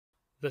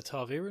The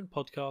Tarviran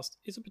podcast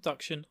is a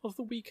production of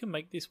the We Can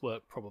Make This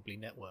Work Probably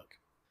network.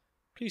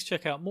 Please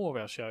check out more of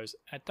our shows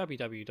at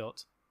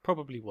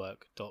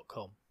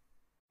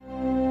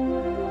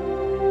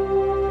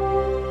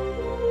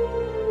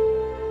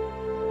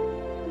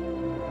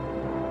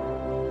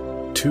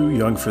www.probablywork.com. Too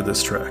young for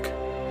this trek.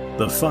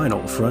 The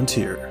final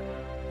frontier.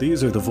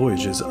 These are the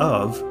voyages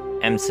of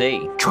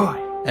MC,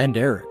 Troy, and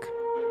Eric.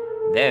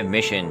 Their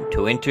mission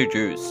to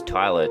introduce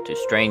Tyler to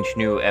strange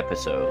new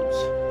episodes.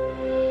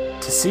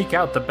 To seek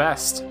out the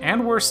best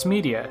and worst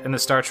media in the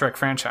Star Trek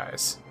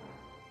franchise.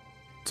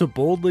 To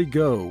boldly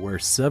go where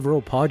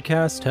several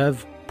podcasts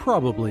have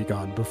probably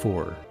gone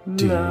before.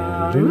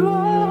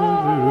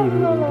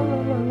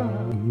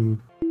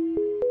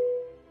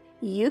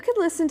 You could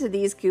listen to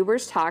these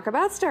goobers talk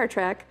about Star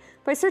Trek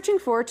by searching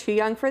for Too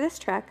Young for This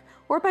Trek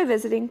or by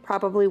visiting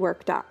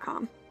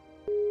probablywork.com.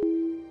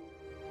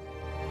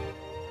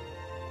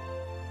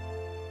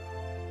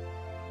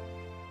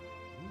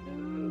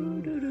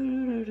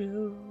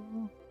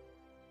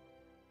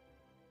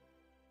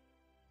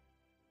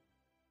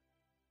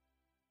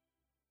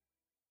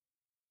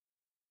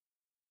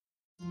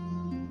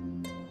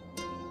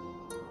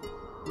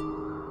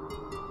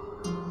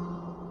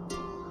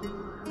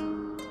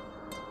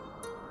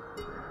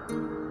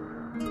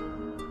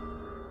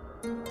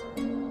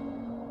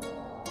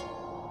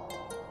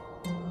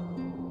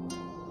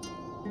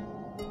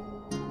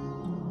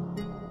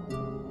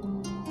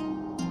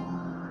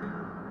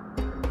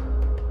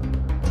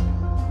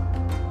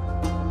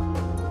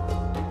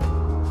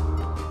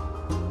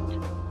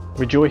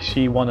 Rejoice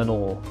ye one and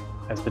all,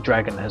 as the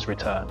dragon has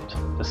returned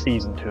to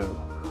Season 2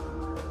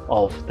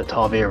 of the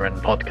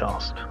Tarviran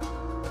podcast.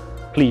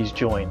 Please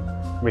join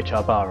Rich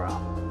Arbara,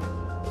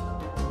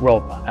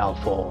 Rob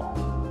Alfor,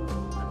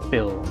 and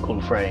Bill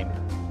Culfrane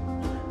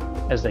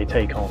as they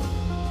take on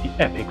the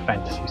epic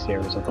fantasy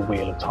series of the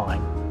Wheel of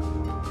Time.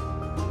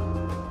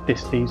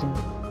 This season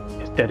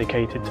is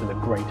dedicated to the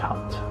Great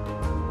Hunt,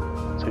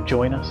 so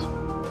join us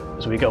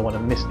as we go on a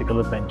mystical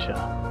adventure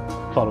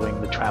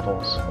following the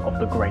travels of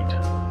the great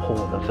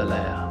Horn of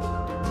Valair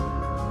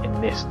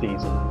in this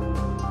season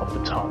of the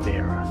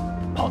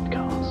Tarviran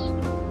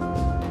podcast.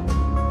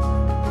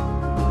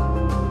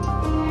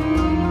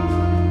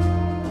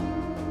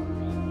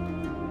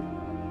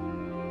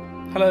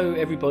 Hello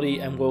everybody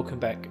and welcome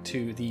back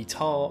to the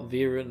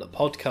Tarviran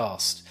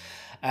podcast.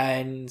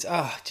 And do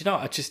you know,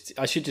 I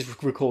should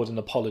just record an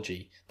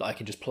apology that I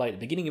can just play at the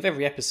beginning of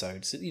every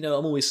episode. So, you know,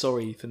 I'm always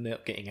sorry for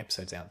not getting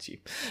episodes out to you.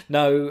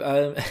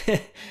 No,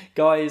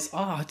 guys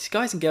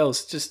and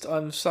girls,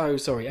 I'm so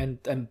sorry, and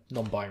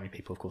non-binary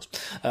people, of course.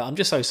 I'm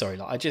just so sorry.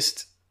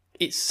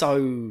 It's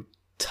so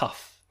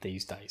tough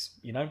these days,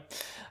 you know.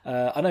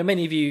 I know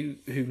many of you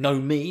who know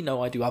me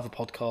know I do other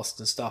podcasts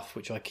and stuff,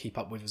 which I keep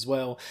up with as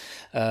well.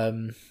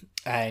 And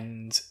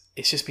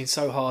it's just been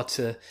so hard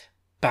to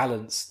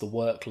balance the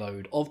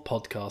workload of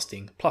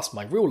podcasting plus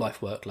my real life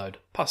workload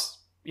plus,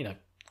 you know,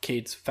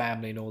 kids,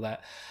 family and all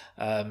that.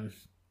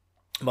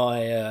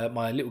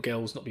 My little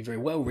girl's not been very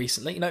well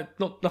recently, you know,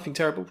 nothing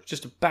terrible,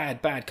 just a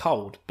bad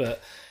cold.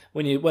 But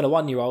when a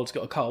 1-year-old's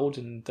got a cold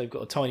and they've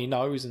got a tiny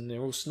nose and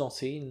they're all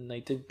snotty and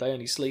they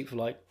only sleep for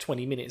like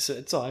 20 minutes at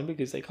a time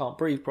because they can't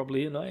breathe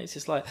properly, you know, it's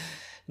just like,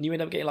 and you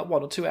end up getting like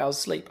 1 or 2 hours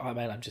sleep. Oh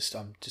man, I'm just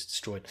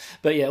destroyed.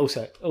 But yeah,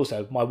 also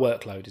my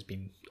workload has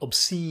been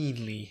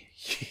obscenely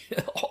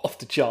off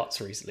the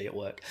charts recently at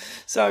work.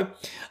 So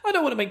I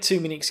don't want to make too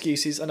many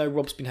excuses. I know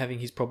Rob's been having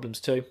his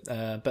problems too,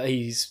 but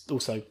he's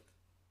got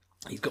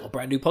a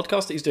brand new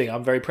podcast that he's doing.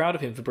 I'm very proud of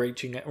him for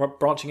branching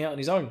out on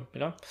his own, you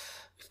know.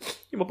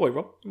 You're my boy,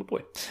 Rob. You're my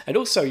boy. And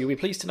also, you'll be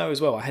pleased to know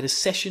as well, I had a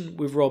session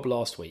with Rob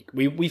last week.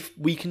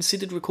 We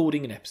considered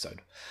recording an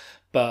episode,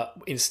 but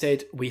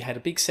instead we had a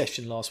big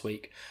session last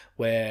week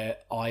where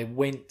I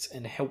went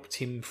and helped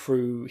him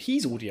through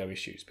his audio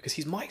issues because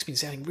his mic's been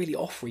sounding really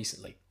off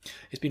recently.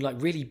 It's been like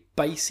really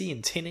bassy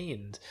and tinny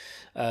and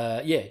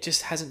it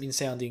just hasn't been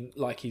sounding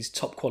like his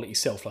top quality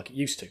self like it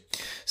used to.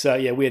 So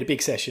yeah, we had a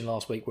big session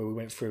last week where we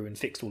went through and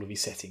fixed all of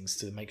his settings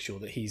to make sure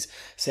that he's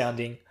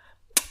sounding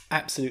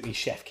absolutely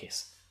chef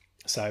kiss.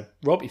 So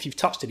Rob, if you've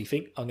touched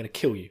anything, I'm going to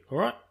kill you, all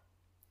right?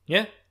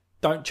 Yeah?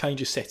 Don't change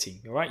your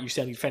setting, all right? You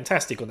sounded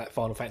fantastic on that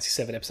Final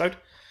Fantasy VII episode.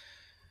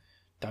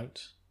 Don't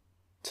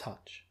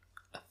touch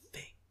a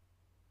thing.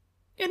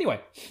 Anyway,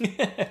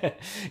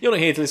 you're not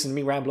here to listen to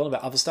me ramble on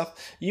about other stuff.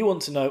 You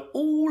want to know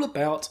all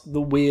about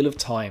the Wheel of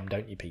Time,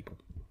 don't you, people?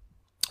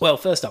 Well,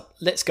 first up,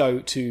 let's go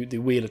to the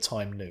Wheel of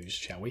Time news,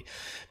 shall we?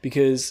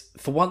 Because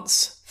for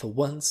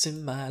once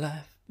in my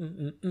life,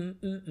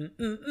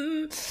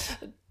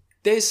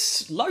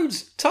 there's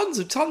tons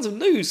of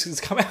news that's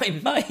come out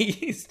in May.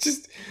 It's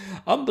just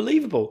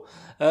unbelievable.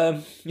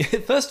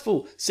 First of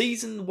all,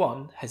 season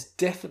 1 has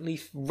definitely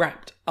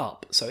wrapped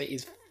up, so it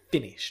is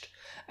finished.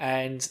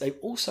 And they've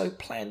also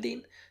planned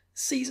in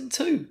season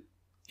 2,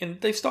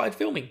 and they've started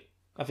filming,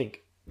 I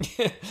think.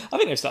 I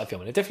think they've started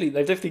filming. They've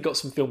definitely got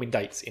some filming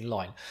dates in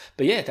line.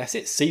 But yeah, that's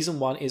it. Season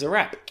 1 is a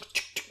wrap.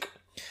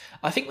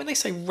 I think when they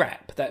say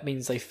wrap, that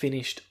means they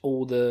finished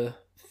all the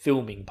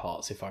filming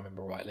parts, if I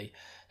remember rightly.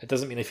 It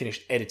doesn't mean they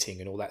finished editing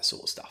and all that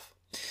sort of stuff.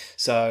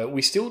 So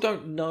we still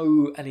don't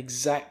know an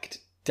exact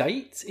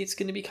date it's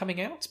going to be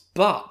coming out.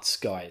 But,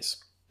 guys,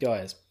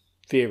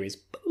 theories.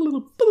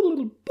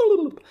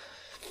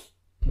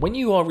 When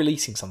you are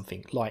releasing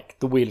something like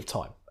The Wheel of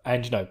Time,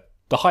 and,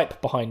 the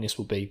hype behind this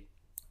will be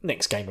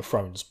next Game of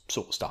Thrones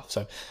sort of stuff.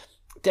 So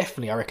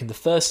definitely, I reckon the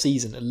first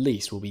season at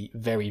least will be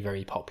very,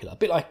 very popular. A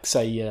bit like,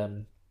 say,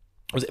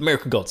 was it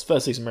American Gods?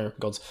 First season American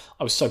Gods.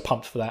 I was so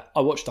pumped for that.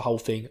 I watched the whole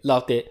thing,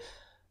 loved it.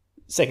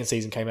 Second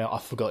season came out, I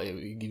forgot it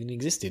even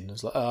existed. And I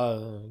was like,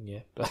 oh,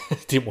 yeah, but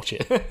didn't watch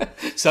it.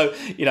 So,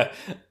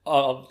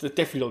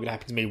 definitely not going to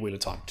happen to me, Wheel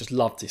of Time. Just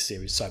loved this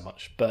series so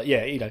much. But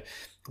yeah,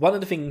 one of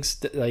the things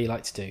that they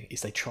like to do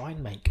is they try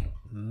and make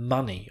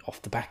money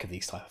off the back of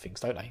these type of things,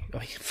 don't they? I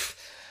mean,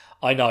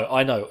 I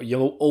know.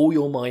 All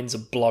your minds are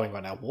blowing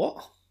right now.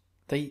 What?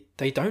 They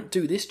don't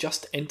do this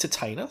just to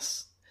entertain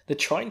us? They're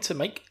trying to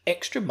make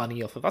extra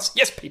money off of us?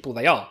 Yes, people,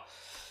 they are.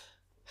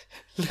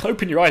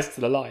 Open your eyes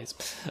to the lies.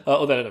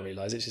 Although I don't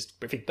realise, it's just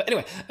a thing. But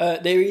anyway,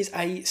 there is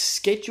a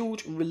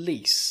scheduled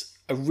release,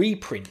 a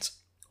reprint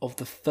of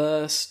the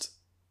first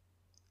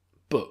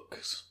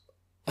books.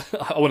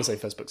 I want to say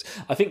first books.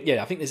 I think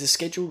there's a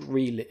scheduled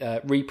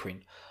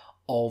reprint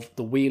of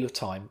The Wheel of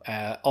Time,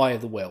 Eye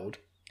of the World,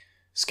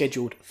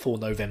 scheduled for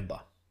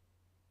November.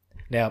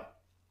 Now,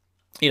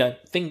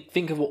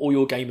 think of what all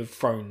your Game of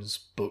Thrones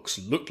books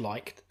looked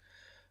like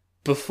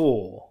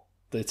before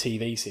the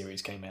TV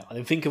series came out, and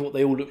then think of what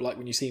they all look like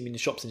when you see them in the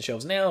shops and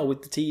shelves now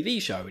with the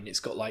TV show, and it's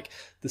got like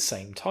the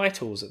same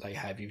titles that they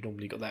have. You've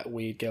normally got that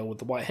weird girl with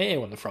the white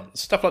hair on the front,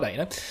 stuff like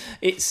that.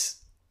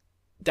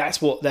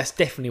 That's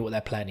definitely what they're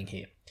planning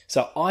here.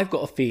 So I've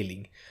got a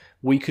feeling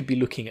we could be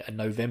looking at a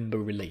November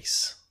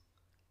release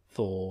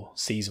for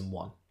season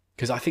 1.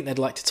 Because I think they'd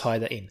like to tie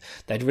that in.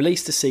 They'd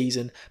release the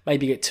season,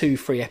 maybe get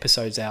 2-3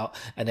 episodes out,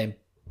 and then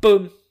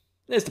boom,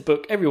 there's the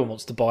book. Everyone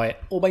wants to buy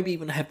it, or maybe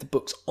even have the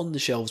books on the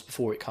shelves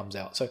before it comes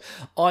out. So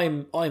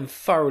I'm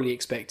thoroughly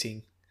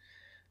expecting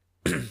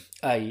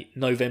a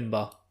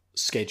November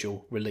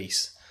schedule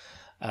release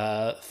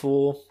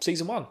for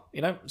season 1.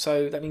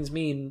 So that means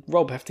me and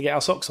Rob have to get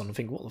our socks on and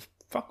think, what the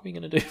fuck are we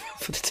going to do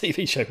for the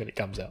TV show when it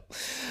comes out?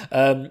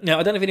 Now,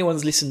 I don't know if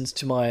anyone's listened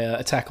to my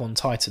Attack on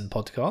Titan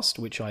podcast,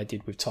 which I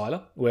did with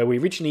Tyler, where we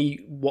originally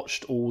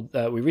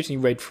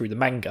read through the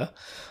manga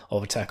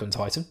of Attack on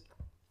Titan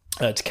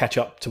to catch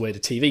up to where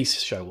the TV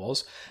show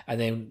was, and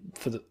then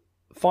for the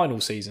final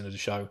season of the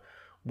show,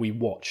 we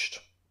watched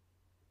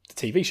the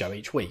TV show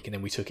each week, and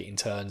then we took it in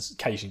turns,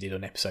 occasionally did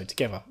an episode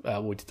together.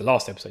 We did the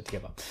last episode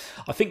together.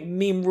 I think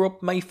me and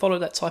Rob may follow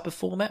that type of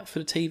format for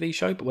the TV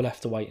show, but we'll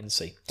have to wait and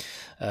see.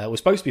 We're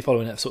supposed to be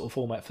following that sort of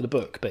format for the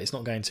book, but it's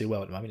not going too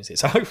well at the moment, is it?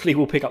 So hopefully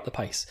we'll pick up the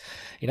pace.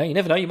 You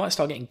never know, you might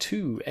start getting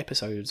 2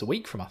 episodes a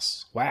week from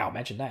us. Wow,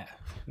 imagine that.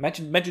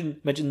 Imagine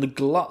the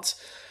glut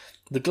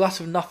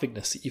of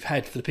nothingness that you've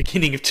had for the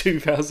beginning of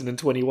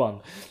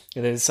 2021,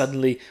 and then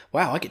suddenly,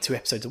 wow, I get 2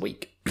 episodes a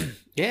week.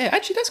 Yeah,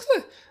 actually,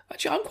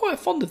 I'm quite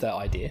fond of that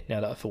idea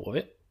now that I thought of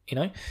it.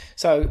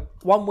 So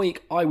one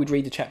week I would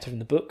read the chapter from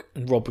the book,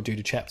 and Rob would do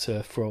the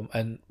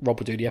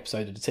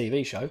episode of the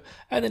TV show,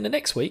 and then the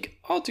next week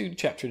I'll do the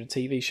chapter of the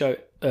TV show,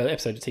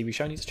 episode of the TV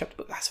show, and he's a chapter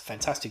book. That's a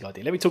fantastic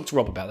idea. Let me talk to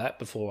Rob about that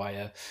before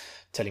I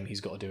tell him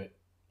he's got to do it.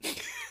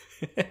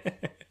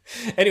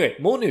 Anyway,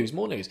 more news.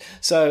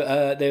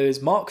 So there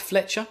is Mark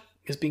Fletcher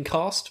has been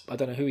cast. I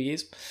don't know who he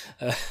is,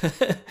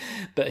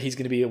 but he's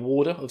going to be a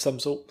warder of some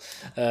sort.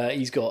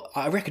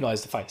 I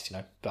recognise the face,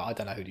 but I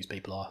don't know who these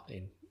people are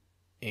in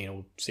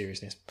all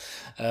seriousness.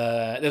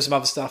 There was some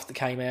other stuff that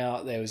came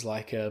out. There was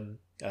like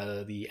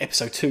the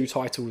episode 2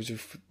 title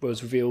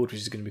was revealed, which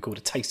is going to be called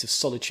A Taste of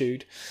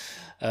Solitude.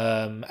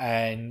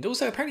 And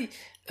also apparently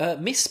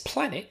Miss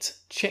Planet,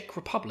 Czech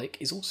Republic,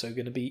 is also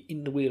going to be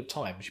in The Wheel of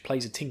Time. She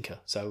plays a tinker.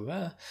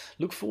 So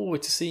look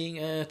forward to seeing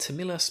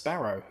Tamila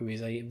Sparrow, who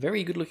is a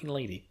very good-looking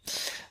lady.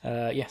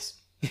 Yes,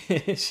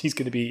 she's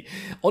going to be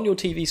on your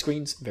TV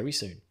screens very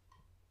soon.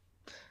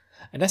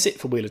 And that's it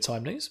for Wheel of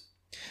Time news.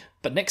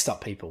 But next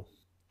up, people,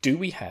 do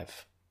we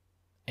have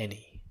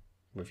any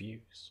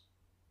reviews?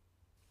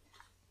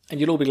 And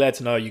you'll all be glad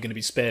to know you're going to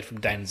be spared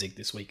from Danzig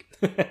this week.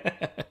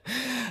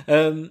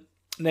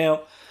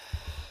 Now,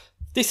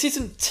 this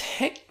isn't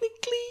technically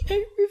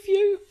a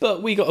review,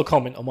 but we got a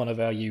comment on one of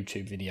our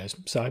YouTube videos,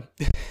 so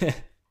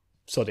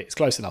sod it, it's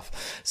close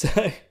enough.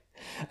 So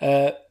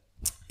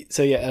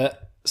yeah,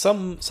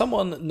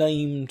 someone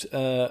named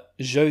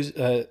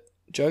Jose.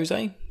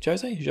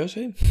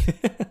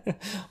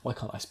 Why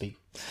can't I speak?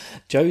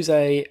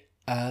 Jose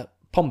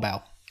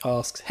Pombal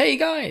asks, "Hey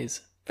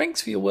guys,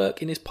 thanks for your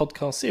work in this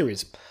podcast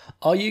series.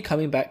 Are you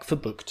coming back for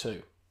book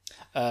 2?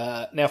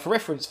 Now, for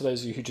reference, for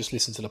those of you who just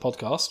listen to the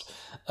podcast,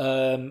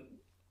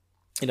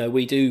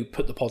 we do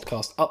put the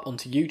podcast up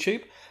onto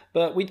YouTube,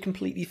 but we'd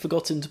completely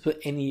forgotten to put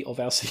any of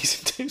our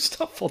season 2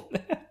 stuff on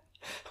there,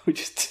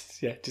 which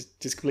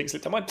just completely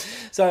slipped our mind.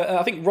 So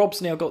I think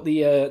Rob's now got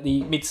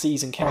the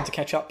mid-season counter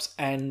catch-ups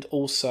and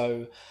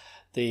also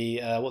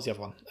what's the other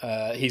one?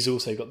 He's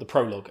also got the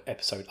prologue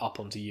episode up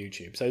onto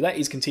YouTube. So that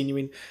is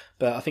continuing,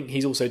 but I think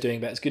he's also doing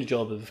about as good a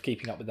job of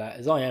keeping up with that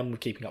as I am with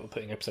keeping up with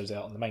putting episodes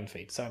out on the main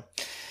feed. So,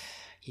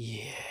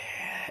 yeah.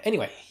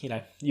 Anyway,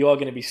 you are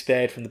going to be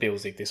spared from the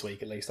Billzig this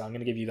week, at least. I'm going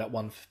to give you that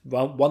one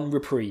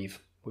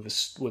reprieve with a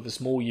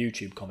small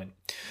YouTube comment.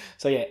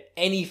 So yeah,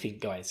 anything,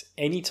 guys,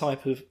 any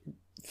type of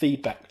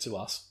feedback to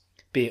us,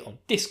 be it on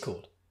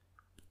Discord,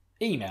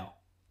 email,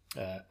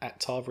 at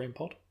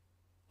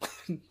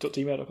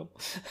tarvarinpod.gmail.com.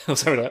 Oh,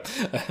 sorry about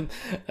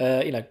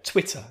that.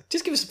 Twitter.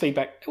 Just give us some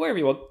feedback wherever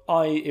you want.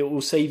 It will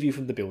save you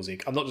from the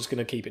Billzig. I'm not just going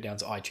to keep it down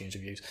to iTunes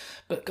reviews.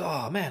 But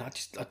man,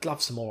 I'd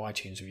love some more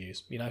iTunes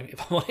reviews.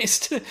 If I'm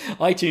honest,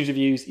 iTunes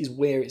reviews is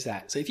where it's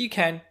at. So if you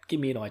can, give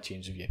me an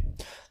iTunes review.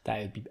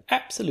 That would be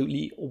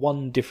absolutely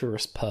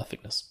wondiferous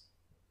perfectness.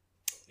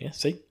 Yeah,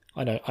 see,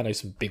 I know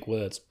some big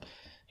words.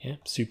 Yeah,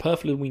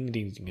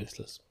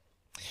 superfluous.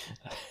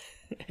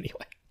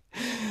 Anyway.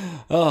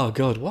 Oh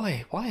God,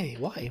 why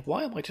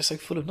am I just so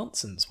full of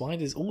nonsense? Why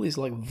does all this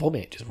like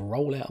vomit just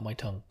roll out of my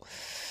tongue?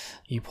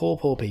 You poor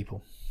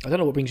people. I don't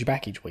know what brings you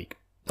back each week.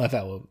 I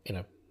thought,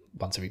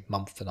 once every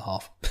month and a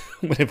half,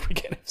 whenever we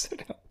get an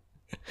episode out.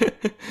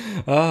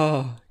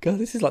 Oh God,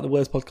 this is like the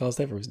worst podcast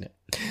ever, isn't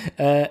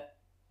it?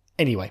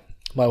 Anyway,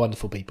 my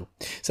wonderful people.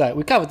 So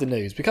we covered the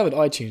news, we covered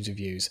iTunes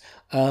reviews.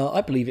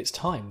 I believe it's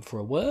time for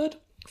a word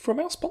from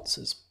our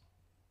sponsors.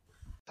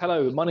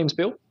 Hello, my name's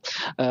Bill.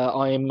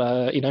 I'm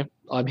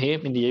here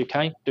in the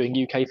UK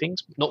doing UK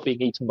things, not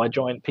being eaten by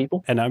giant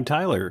people. And I'm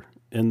Tyler,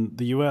 in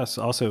the US,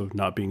 also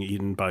not being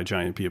eaten by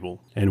giant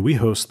people. And we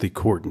host The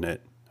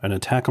Coordinate, an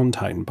Attack on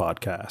Titan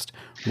podcast,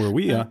 where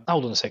we...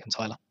 Hold on a second,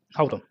 Tyler.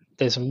 Hold on.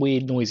 There's some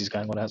weird noises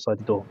going on outside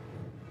the door.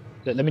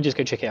 Let me just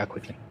go check it out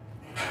quickly.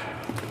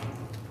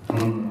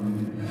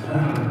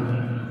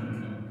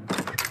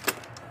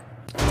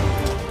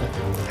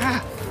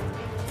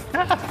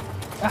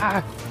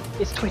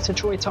 It's Twitter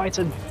Troy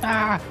Titan.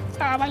 My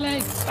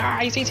leg.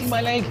 He's eating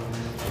my leg.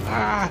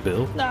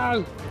 Bill?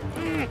 No.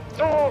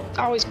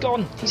 Oh, it's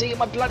gone. He's eating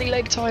my bloody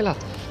leg, Tyler.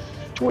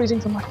 Troy's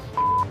eating my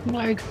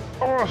leg.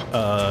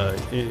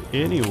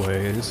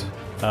 Anyways,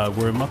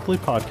 we're a monthly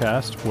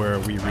podcast where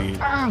we read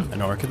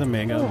an arc of the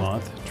manga a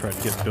month, try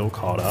to get Bill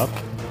caught up.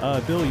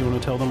 Bill, you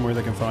want to tell them where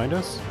they can find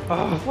us?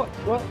 What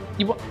do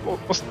you want?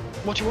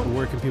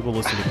 Where can people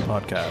listen to the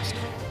podcast?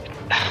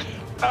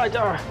 I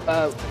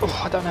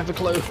don't have a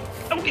clue.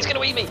 Oh, he's going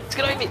to eat me. He's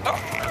going to eat me.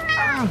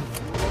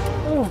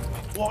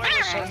 Why are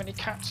there so many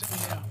cats in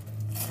here?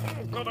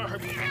 Oh, God, I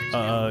hope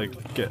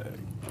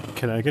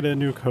can I get a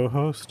new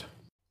co-host?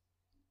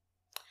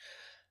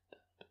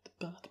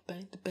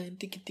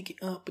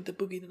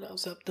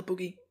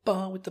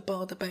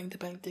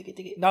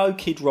 No,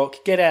 Kid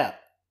Rock, get out.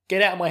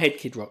 Get out of my head,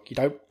 Kid Rock. You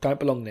don't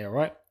belong there, all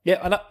right?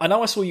 Yeah, I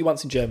know I saw you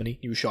once in Germany.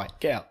 You were shy.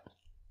 Get out.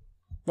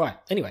 Right,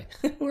 anyway,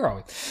 where are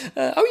we?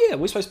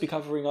 We're supposed to be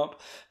covering up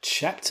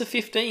Chapter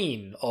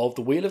 15 of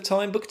The Wheel of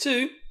Time, Book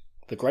 2,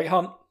 The Great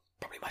Hunt,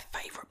 probably my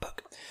favourite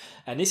book.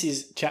 And this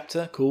is a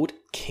chapter called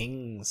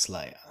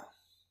Kinslayer.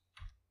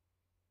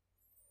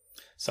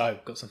 So,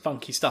 got some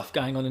funky stuff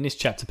going on in this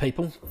chapter,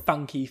 people.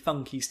 Funky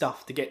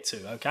stuff to get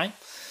to, okay?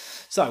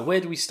 So,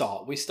 where do we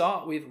start? We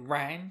start with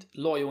Rand,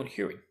 Loyal, and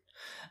Hurin.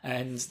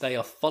 And they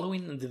are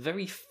following the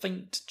very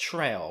faint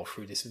trail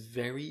through this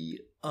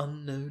very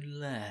unknown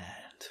land.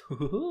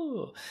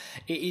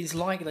 It is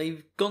like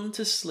they've gone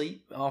to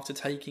sleep after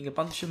taking a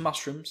bunch of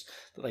mushrooms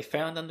that they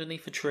found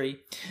underneath a tree,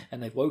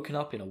 and they've woken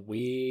up in a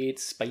weird,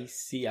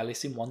 spacey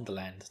Alice in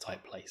Wonderland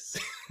type place.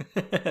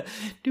 But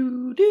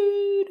no,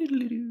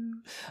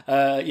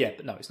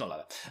 it's not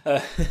like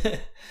that.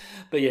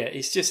 But yeah,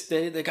 it's just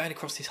they're going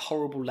across this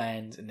horrible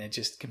land, and they're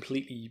just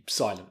completely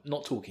silent,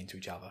 not talking to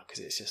each other,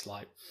 because it's just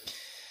like,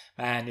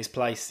 man, this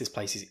place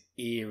is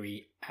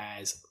eerie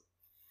as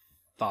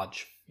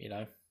fudge,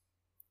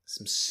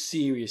 some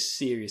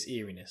serious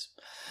eeriness,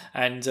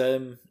 and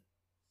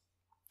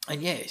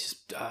yeah, it's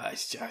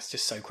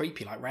just so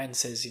creepy. Like Rand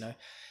says,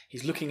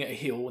 he's looking at a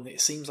hill and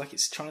it seems like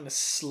it's trying to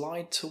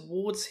slide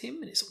towards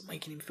him, and it's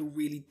making him feel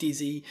really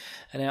dizzy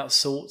and out of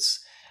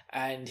sorts.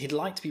 And he'd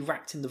like to be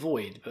wrapped in the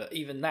void, but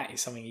even that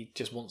is something he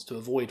just wants to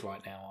avoid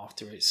right now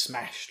after it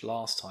smashed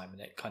last time,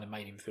 and it kind of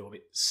made him feel a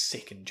bit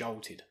sick and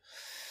jolted.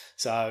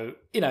 So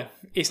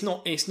it's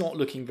not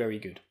looking very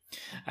good.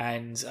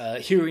 And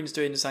Hurin's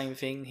doing the same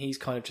thing. He's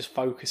kind of just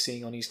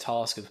focusing on his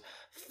task of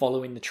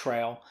following the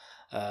trail,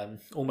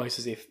 almost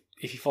as if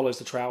he follows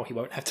the trail, he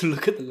won't have to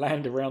look at the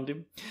land around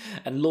him.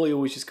 And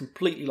Loyal is just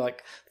completely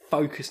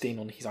focused in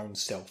on his own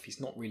self. He's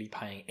not really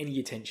paying any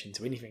attention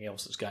to anything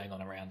else that's going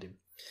on around him.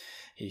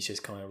 He's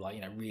just kind of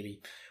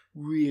really,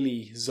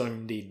 really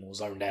zoned in or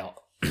zoned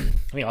out. I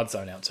mean, I'd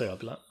zone out too. I'd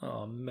be like,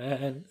 oh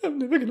man, I'm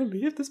never going to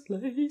leave this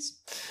place.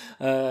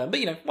 But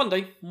one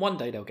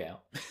day they'll get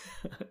out.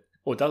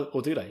 Or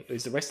do they?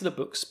 Is the rest of the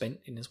book spent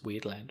in this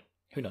weird land?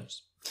 Who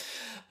knows?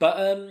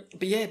 But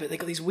they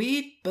got these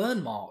weird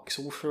burn marks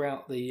all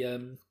throughout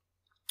the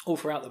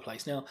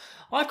place. Now,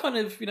 I've kind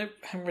of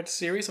haven't read the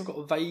series. I've got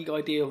a vague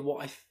idea of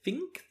what I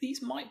think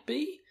these might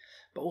be,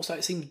 but also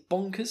it seems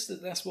bonkers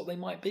that that's what they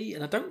might be.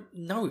 And I don't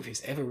know if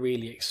it's ever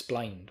really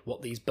explained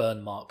what these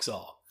burn marks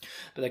are,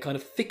 but they're kind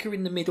of thicker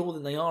in the middle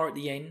than they are at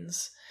the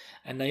ends,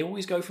 and they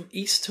always go from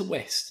east to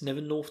west,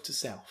 never north to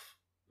south,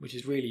 which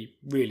is really,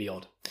 really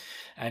odd.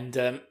 And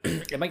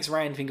it makes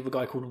Rand think of a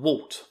guy called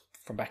Walt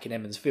from back in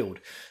Emmons Field,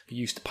 who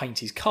used to paint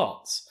his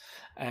carts,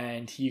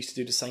 and he used to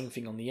do the same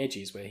thing on the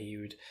edges, where he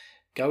would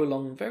go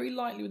along very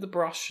lightly with the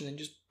brush and then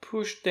just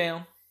push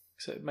down,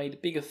 so it made a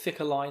bigger,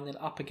 thicker line, then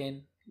up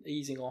again,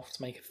 easing off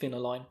to make a thinner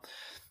line,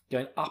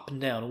 going up and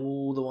down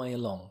all the way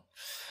along.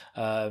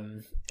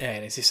 And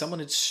it's as if someone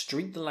had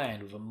streaked the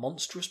land with a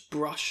monstrous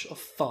brush of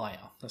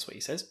fire. That's what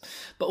he says.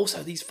 But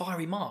also these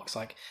fiery marks,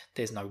 like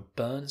there's no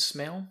burn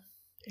smell.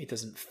 It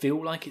doesn't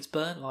feel like it's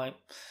burnt. Like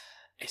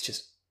it's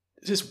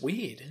just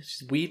weird. It's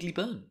just weirdly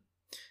burnt.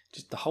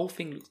 Just the whole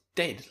thing looks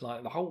dead.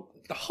 Like the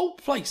whole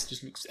place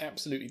just looks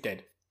absolutely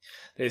dead.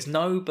 There's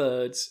no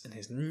birds and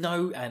there's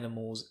no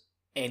animals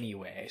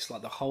anywhere. It's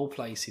like the whole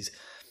place is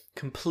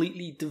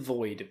completely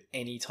devoid of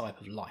any type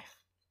of life.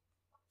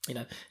 You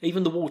know,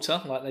 even the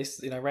water, like they,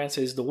 you know, Rand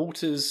says the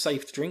water's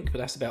safe to drink, but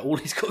that's about all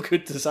he's got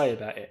good to say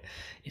about it.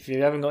 If you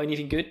haven't got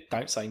anything good,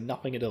 don't say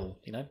nothing at all.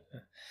 You know,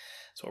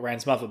 that's what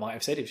Rand's mother might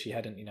have said if she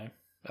hadn't. You know,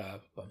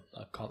 well,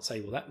 I can't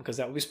say all that because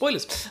that would be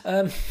spoilers.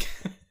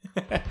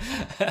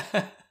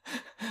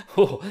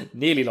 Oh,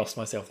 nearly lost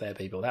myself there,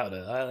 people. That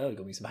would have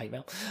got me some hate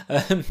mail.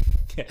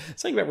 Yeah,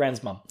 something about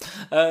Rand's mum.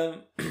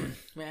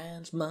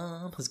 Rand's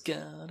mum has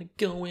got it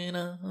going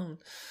on.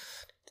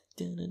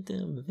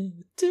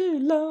 Too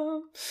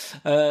long.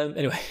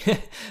 Anyway,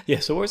 yeah,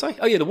 so what was I?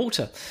 Oh yeah, the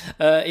water.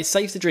 It's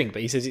safe to drink,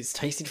 but he says it's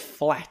tasted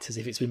flat as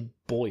if it's been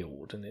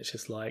boiled, and it's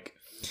just like,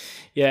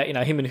 yeah, you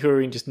know, him and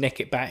Hurrian just neck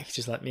it back. He's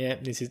just like, yeah,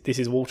 this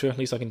is water. At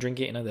least I can drink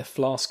it. You know, their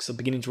flasks are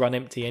beginning to run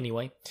empty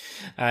anyway.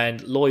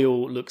 And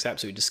Loyal looks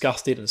absolutely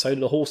disgusted, and so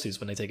do the horses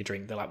when they take a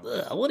drink. They're like,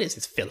 what is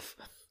this filth?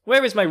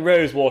 Where is my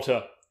rose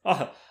water?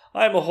 I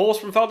am a horse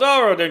from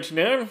Faldara, don't you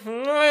know?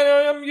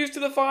 I'm used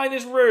to the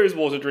finest rose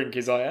water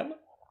drinkers, I am.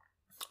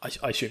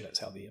 I assume that's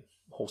how the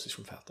horses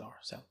from Faldara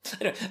sound.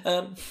 Anyway,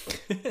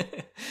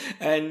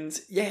 and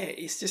yeah,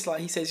 it's just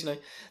like he says, you know,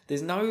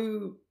 there's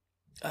no,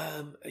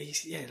 like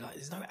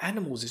there's no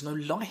animals, there's no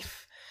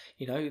life.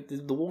 You know,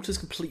 the water's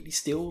completely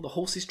still. The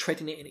horse is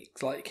treading it, and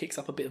it's like it kicks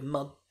up a bit of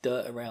mud,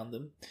 dirt around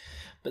them.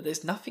 But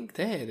there's nothing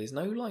there. There's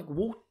no like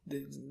water.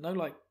 There's no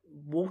like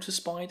water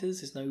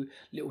spiders. There's no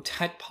little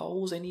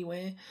tadpoles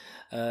anywhere,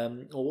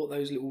 or what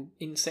those little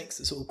insects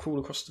that sort of crawl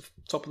across the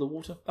top of the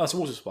water. Oh, it's a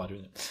water spider,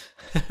 isn't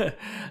it?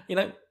 You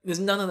know, there's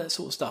none of that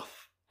sort of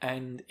stuff,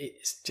 and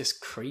it's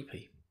just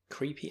creepy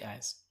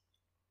as.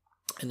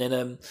 And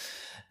then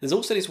there's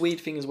also this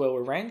weird thing as well,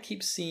 where Rand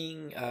keeps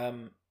seeing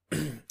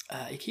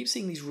he keeps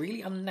seeing these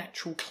really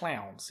unnatural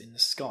clouds in the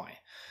sky,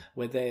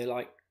 where they're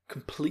like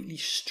completely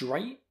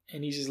straight,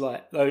 and he's just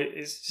like, no,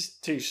 it's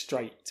just too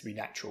straight to be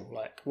natural.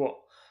 Like,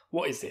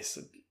 what is this?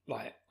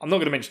 Like, I'm not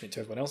going to mention it to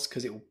everyone else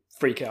because it will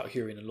freak out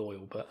Hurrian and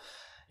Loyal. But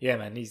yeah,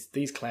 man,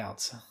 these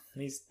clouds,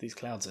 these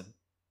clouds are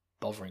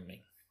bothering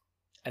me.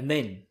 And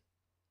then,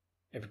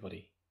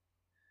 everybody,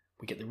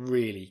 we get the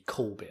really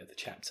cool bit of the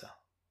chapter.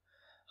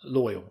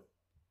 Loyal,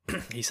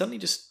 he suddenly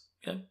just,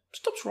 you know,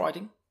 stops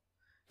riding,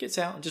 gets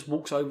out and just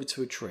walks over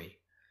to a tree,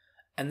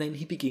 and then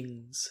he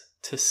begins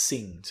to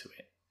sing to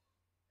it.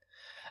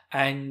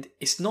 And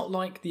it's not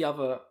like the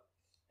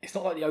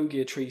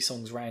Ogier tree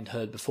songs Rand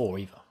heard before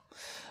either.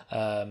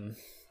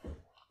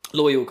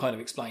 Loyal kind of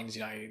explains,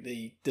 you know,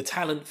 the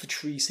talent for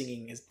tree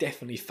singing has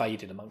definitely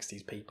faded amongst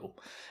these people.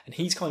 And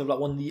he's kind of like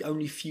one of the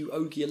only few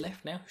Ogier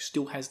left now who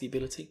still has the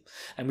ability.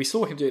 And we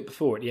saw him do it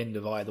before at the end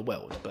of Eye of the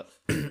World, but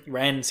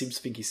Rand seems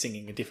to think he's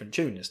singing a different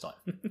tune this time.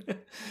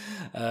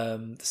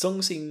 The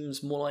song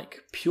seems more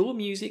like pure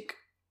music,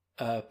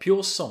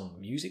 pure song,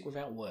 music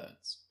without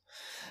words.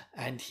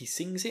 And he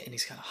sings it and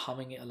he's kind of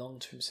humming it along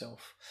to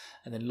himself.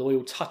 And then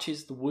Loyal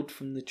touches the wood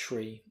from the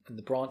tree, and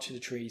the branch of the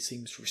tree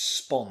seems to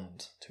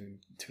respond to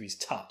his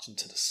touch and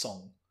to the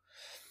song.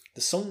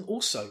 The song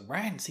also,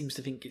 Rand seems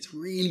to think it's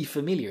really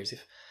familiar, as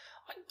if,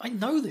 I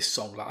know this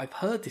song, like I've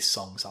heard this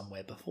song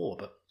somewhere before,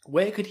 but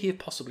where could he have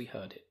possibly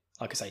heard it?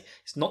 Like I say,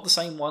 it's not the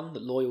same one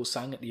that Loyal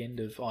sang at the end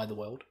of Eye of the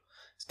World.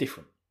 It's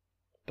different.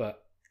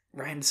 But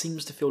Rand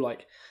seems to feel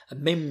like a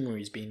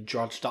memory is being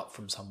drudged up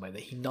from somewhere,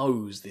 that he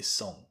knows this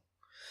song.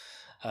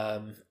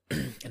 And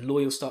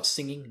Loyal starts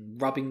singing,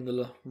 rubbing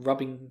the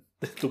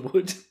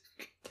wood.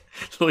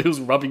 Loyal's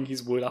rubbing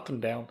his wood up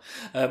and down.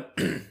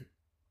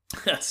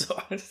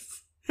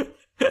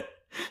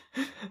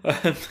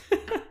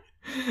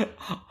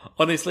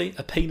 Honestly,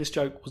 a penis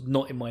joke was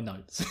not in my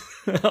notes.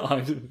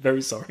 I'm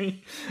very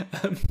sorry.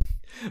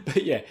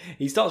 But yeah,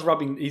 he starts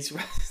rubbing. I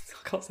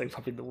can't say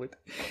rubbing the wood.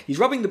 He's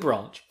rubbing the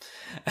branch,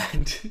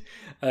 and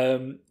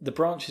the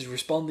branch is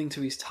responding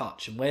to his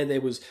touch. And where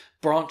there was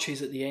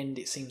branches at the end,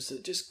 it seems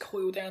to just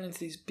coil down into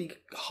this big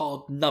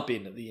hard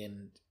nubbin at the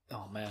end.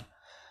 Oh man,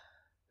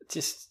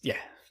 just yeah.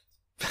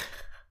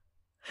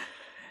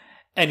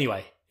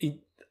 Anyway,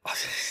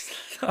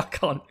 I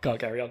can't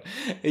carry on.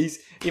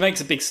 He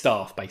makes a big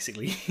staff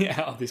basically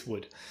out of this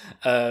wood,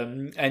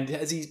 and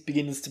as he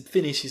begins to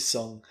finish his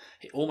song,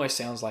 it almost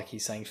sounds like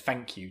he's saying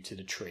thank you to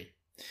the tree.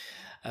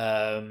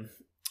 And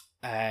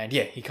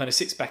yeah, he kind of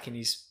sits back in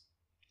his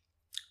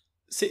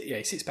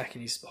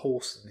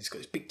horse, and he's got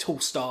this big tall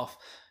staff.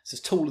 It's as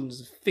tall and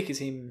as thick as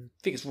him,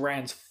 thick as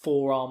Rand's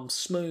forearm,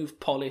 smooth,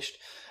 polished.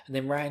 And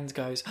then Rand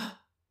goes,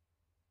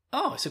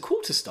 "Oh, it's a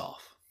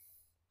quarterstaff.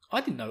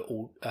 I didn't know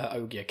all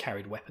Ogier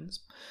carried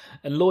weapons."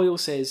 And Loyal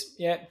says,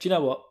 "Yeah, do you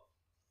know what?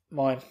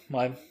 My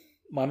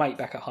mate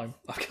back at home,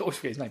 I always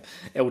forget his name,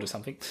 Elder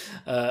something,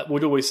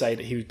 would always say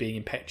that he was being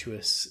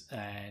impetuous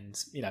and,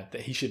 you know,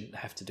 that he shouldn't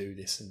have to do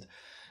this. And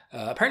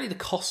apparently the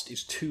cost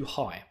is too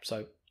high.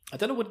 So I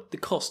don't know what the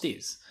cost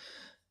is.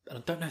 And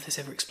I don't know if that's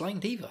ever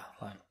explained either.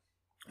 Like,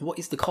 what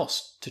is the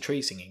cost to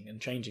tree singing and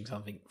changing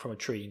something from a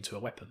tree into a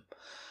weapon?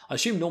 I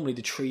assume normally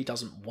the tree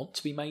doesn't want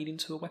to be made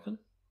into a weapon.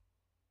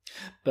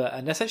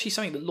 And that's actually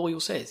something that Loyal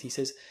says. He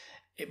says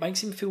it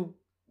makes him feel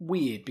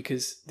weird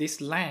because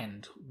this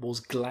land was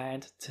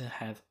glad to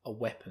have a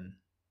weapon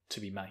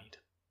to be made.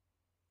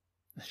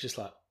 It's just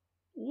like,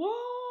 what?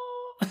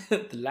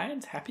 The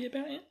land's happy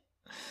about it?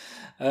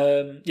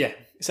 Yeah.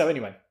 So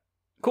anyway,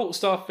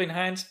 quarterstaff in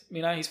hand.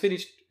 You know, he's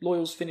finished.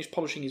 Loyal's finished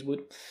polishing his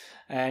wood,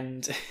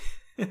 and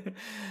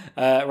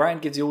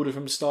Rand gives the order for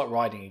him to start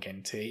riding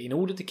again in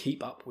order to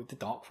keep up with the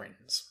Dark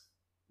Friends.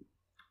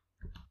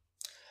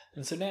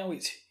 And so now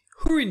it's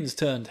Hurin's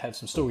turn to have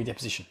some story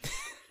deposition.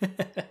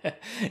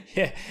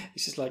 Yeah,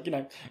 it's just like, you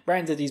know,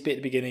 Rand did his bit at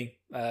the beginning.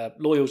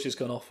 Loyal's just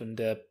gone off and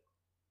done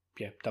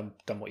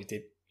what he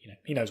did. You know,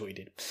 he knows what he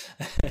did.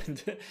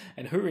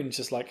 and Hurin's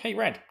just like, "Hey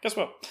Rand, guess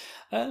what?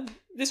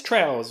 This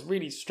trail is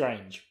really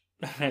strange."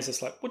 And Rand's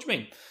just like, "What do you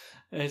mean?"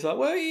 And he's like,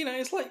 "Well, you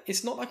know,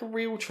 it's not like a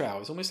real trail.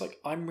 It's almost like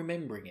I'm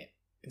remembering it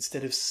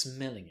instead of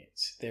smelling it.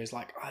 There's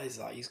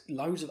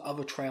loads of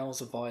other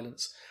trails of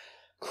violence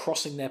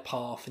crossing their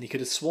path, and he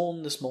could have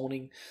sworn this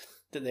morning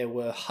that there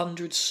were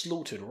hundreds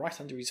slaughtered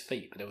right under his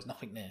feet, but there was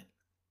nothing there."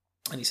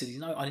 And he said, "You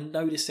know, I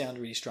know this sounds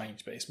really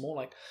strange, but it's more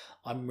like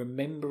I'm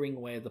remembering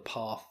where the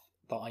path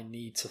that I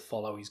need to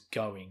follow is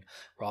going,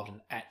 rather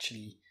than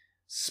actually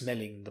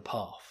smelling the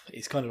path."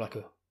 It's kind of like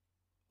a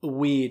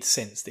weird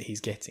sense that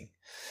he's getting.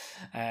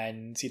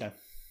 And, you know,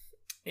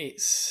 it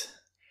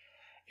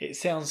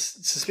sounds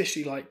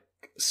suspiciously like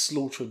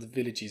slaughter of the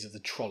villages of the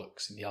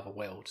Trollocs in the other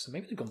world. So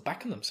maybe they've gone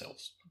back on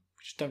themselves.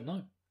 We just don't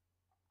know.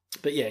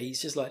 But yeah,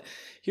 he's just like,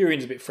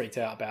 Hurin's a bit freaked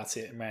out about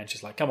it, and Rand's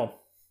just like, "Come on,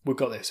 we've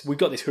got this,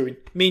 Hurin.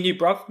 Me and you,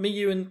 bruv. Me,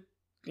 you, and,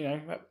 you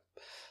know,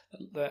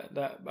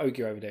 that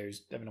Ogier over there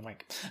who's having a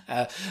wank."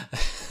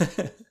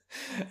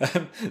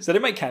 So they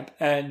make camp,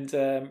 and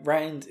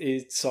Rand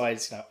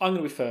decides, you know, I'm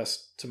going to be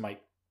first to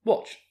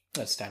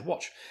stand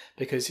watch,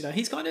 because, you know,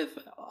 he's kind of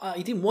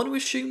he didn't want to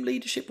assume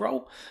leadership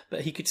role,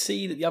 but he could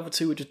see that the other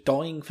two were just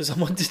dying for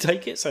someone to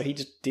take it, so he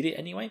just did it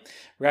anyway.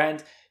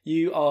 Rand,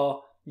 you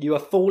are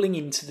falling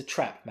into the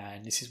trap,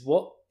 man. This is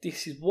what the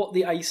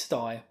Aes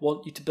Sedai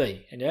want you to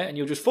be, and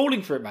you're just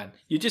falling for it, man.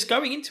 You're just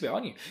going into it,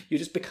 aren't you? You're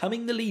just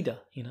becoming the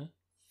leader, you know.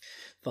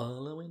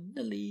 Following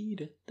the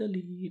leader, the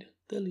leader,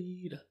 the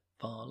leader.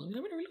 Following.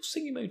 I'm in a real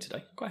singing mood today.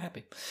 I'm quite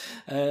happy.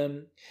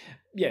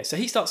 Yeah, so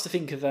he starts to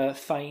think of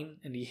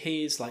Fane, and he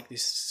hears like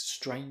this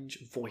strange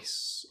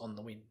voice on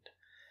the wind.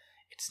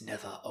 "It's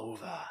never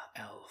over,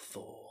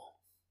 Al-Thor."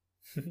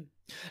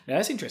 Now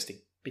that's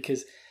interesting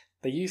because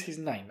they use his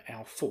name,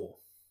 Al-Thor.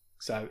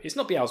 So it's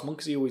not Beelzebub,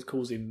 because he always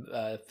calls him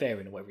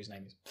Farin, or whatever his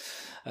name is.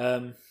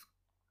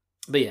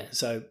 But yeah,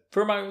 so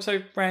for a moment,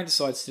 Rand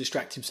decides to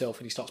distract himself,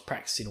 and he starts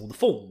practicing all the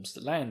forms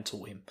that Lan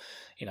taught him.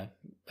 You know,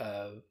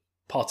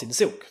 parting the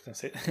silk,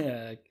 that's it.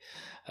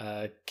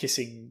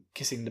 Kissing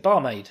the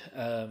barmaid.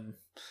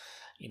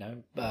 You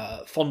know,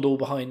 fondle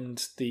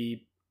behind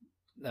the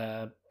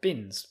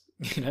bins.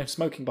 You know,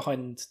 smoking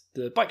behind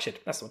the bike shed.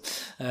 That's the one.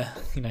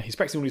 You know, he's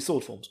practicing all his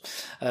sword forms.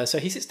 So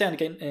he sits down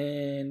again,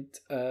 and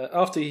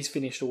after he's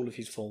finished all of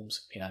his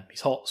forms, you know,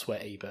 he's hot,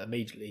 sweaty, but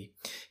immediately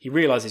he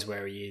realises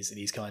where he is, and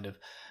he's kind of,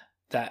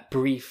 that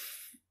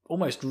brief,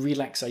 almost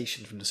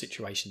relaxation from the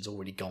situation's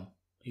already gone.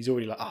 He's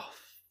already like, "Oh,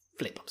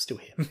 flip, I'm still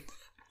here."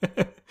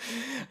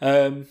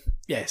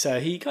 Yeah, so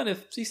he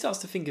starts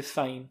to think of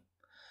Fane,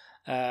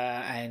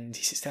 and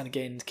he sits down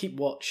again to keep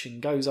watch,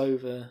 and goes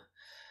over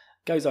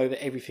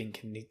everything,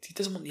 and he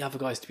doesn't want the other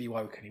guys to be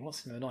woken. He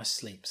wants them to have a nice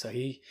sleep. So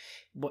he's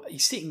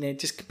sitting there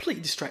just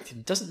completely distracted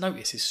and doesn't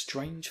notice his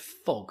strange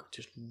fog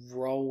just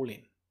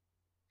rolling.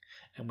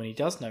 And when he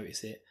does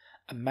notice it,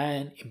 a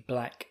man in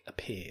black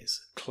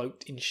appears,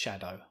 cloaked in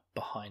shadow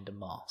behind a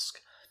mask.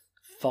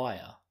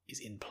 Fire is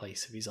in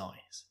place of his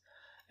eyes.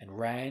 And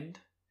Rand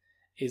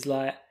is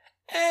like,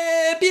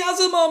 "Hey,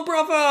 Beelzebub,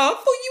 brother! I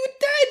thought you were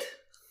dead!"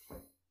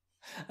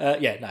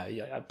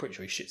 I'm pretty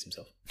sure he shits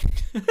himself.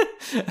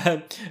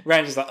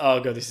 Rand is like, "Oh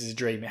god, this is a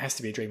dream. It has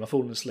to be a dream. I've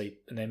fallen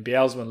asleep." And then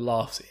Beelzebub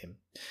laughs at him,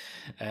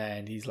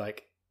 and he's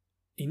like,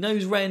 he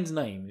knows Rand's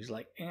name. He's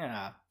like,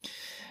 "Yeah,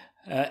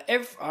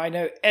 I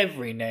know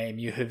every name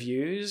you have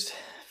used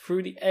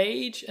through the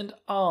age and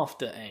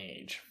after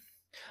age.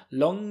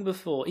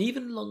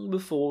 Even long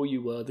before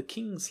you were the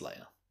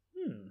Kinslayer.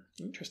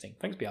 Interesting.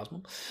 Thanks,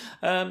 Beelzebub.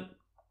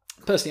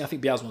 Personally, I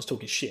think Beelzebub's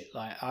talking shit.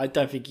 Like, I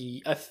don't think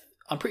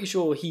I'm pretty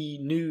sure he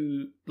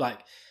knew. Like,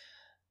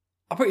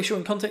 I'm pretty sure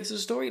in context of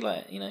the story,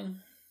 like, you know,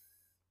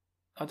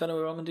 I don't know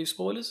whether I'm gonna do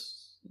spoilers.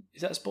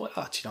 Is that a spoiler?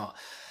 Oh, do you know what?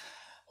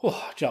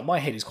 Oh, do you know, my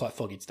head is quite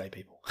foggy today,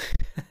 people.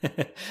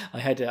 I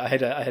had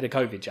a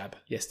COVID jab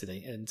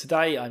yesterday, and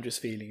today I'm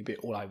just feeling a bit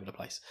all over the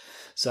place.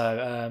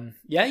 So,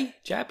 yay,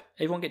 jab!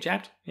 Everyone get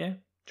jabbed, yeah.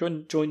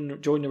 Join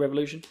the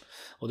revolution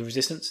or the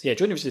resistance. Yeah,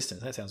 join the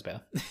resistance. That sounds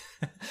better.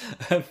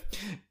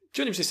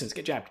 Join the resistance,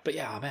 get jabbed. But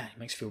yeah, man, it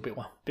makes you feel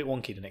a bit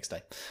wonky the next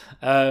day.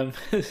 I've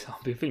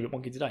been feeling a bit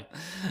wonky today.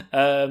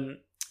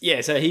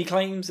 Yeah, so he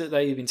claims that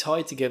they've been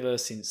tied together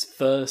since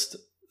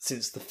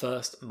the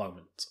first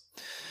moment.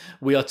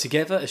 We are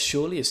together as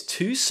surely as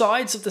two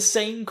sides of the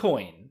same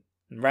coin.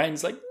 And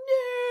Rand's like, no,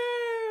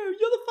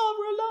 you're the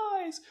father of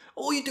lies.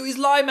 All you do is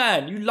lie,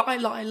 man. You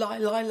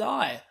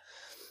lie.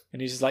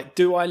 And he's just like,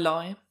 do I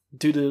lie?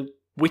 Do the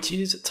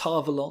witches at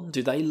Tarvalon,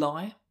 do they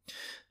lie?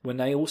 When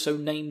they also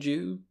named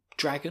you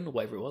Dragon or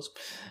whatever it was.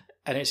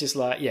 And it's just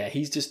like, yeah,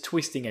 he's just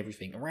twisting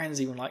everything. And Rand's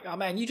even like, oh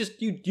man,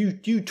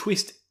 you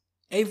twist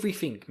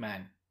everything,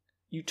 man.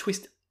 You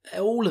twist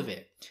all of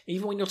it.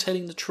 Even when you're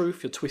telling the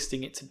truth, you're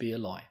twisting it to be a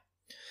lie.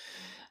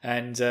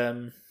 And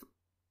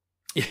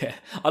yeah,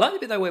 I like the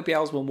bit though where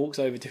Beelzebub walks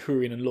over to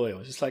Hurien and Loyal.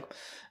 It's just like,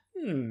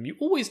 you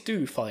always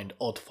do find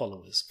odd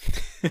followers.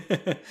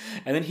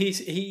 And then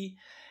he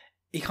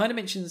kind of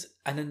mentions,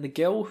 and then the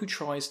girl who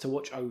tries to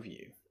watch over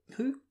you.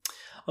 Who?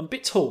 I'm a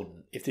bit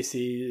torn if this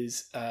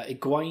is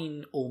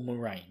Egwene or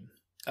Moraine.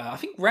 I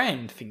think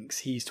Rand thinks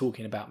he's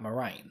talking about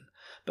Moraine,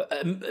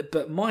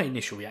 but my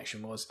initial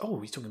reaction was, oh,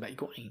 he's talking about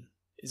Egwene.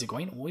 Is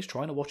Egwene always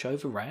trying to watch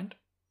over Rand?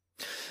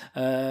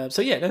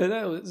 So yeah, no,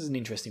 that was an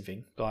interesting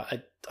thing.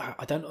 But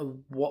I don't know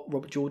what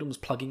Robert Jordan was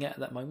plugging at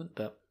that moment,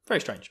 but very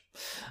strange.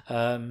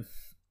 And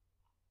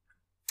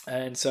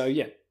so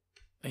yeah,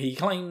 he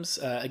claims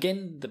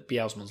again that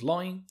Beelzebub's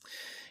lying.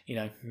 You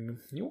know,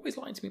 you're always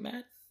lying to me,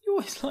 man. You're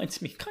always lying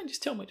to me. Can't you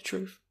just tell me the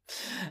truth?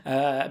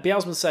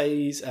 Beelzebub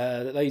says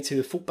that they two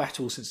have fought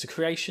battles since the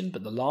creation,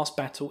 but the last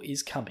battle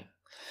is coming.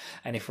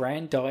 And if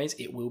Rand dies,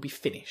 it will be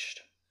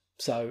finished.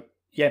 So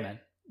yeah, man,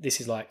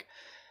 this is like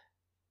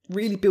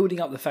really building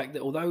up the fact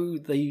that although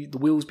the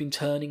wheel's been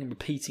turning and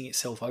repeating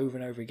itself over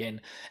and over again,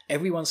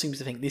 everyone seems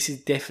to think this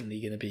is definitely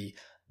going to be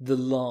the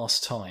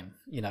last time.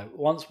 You know,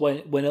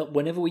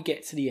 whenever we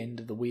get to the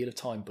end of the Wheel of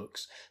Time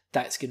books,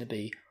 that's going to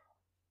be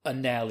a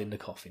nail in the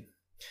coffin.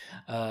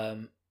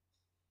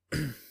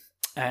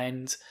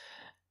 And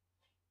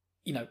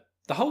you know,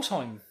 the whole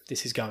time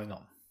this is going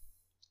on,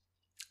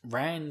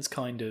 Rand's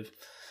kind of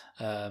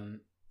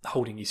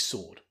holding his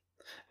sword,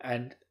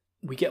 and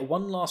we get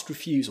one last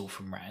refusal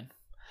from Rand.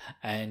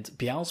 And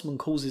Beelzebub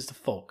causes the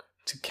fog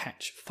to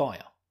catch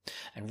fire,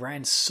 and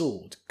Rand's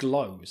sword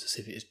glows as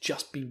if it has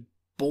just been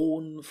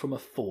born from a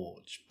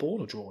forge.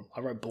 Born or drawn? I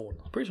wrote born.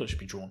 I'm pretty sure it should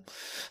be drawn.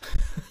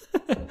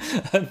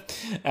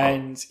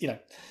 And, you know,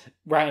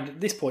 Rand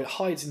at this point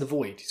hides in the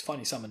void. He's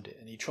finally summoned it,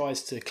 and he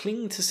tries to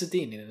cling to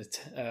Sadin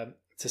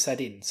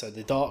so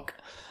the dark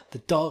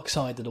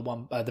side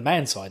of the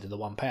man side of the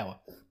one power,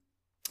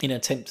 in an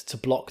attempt to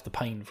block the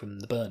pain from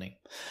the burning.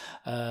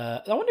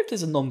 I wonder if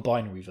there's a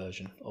non-binary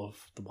version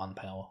of the one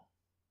power.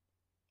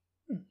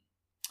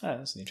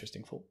 That's an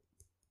interesting thought.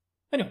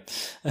 Anyway,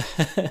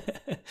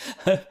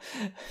 don't know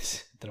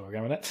where we're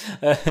going with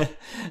that.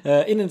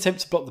 In an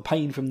attempt to block the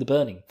pain from the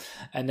burning.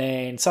 And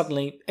then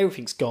suddenly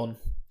everything's gone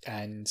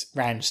and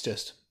Rand's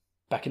just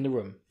back in the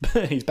room.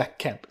 He's back at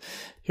camp.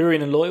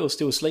 Hurien and Loyal are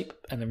still asleep,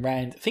 and then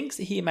Rand thinks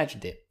that he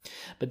imagined it.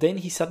 But then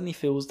he suddenly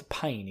feels the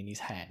pain in his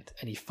hand,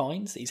 and he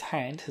finds that his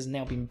hand has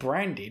now been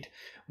branded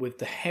with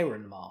the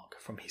heron mark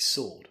from his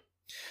sword.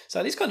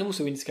 So this kind of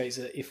also indicates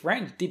that if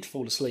Rand did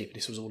fall asleep and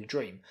this was all a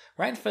dream,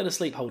 Rand fell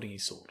asleep holding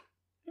his sword.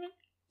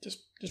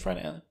 Just ran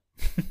it out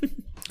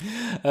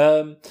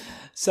there.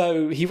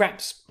 So he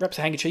wraps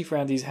a handkerchief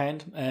around his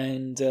hand,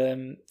 and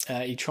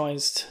he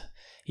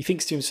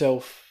thinks to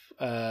himself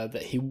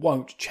that he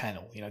won't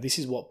channel. You know, this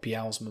is what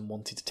Beelzebub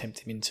wanted to tempt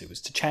him into, was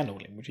to channel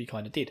him, which he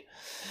kind of did.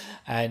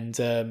 And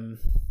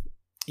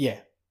yeah,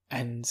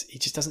 and he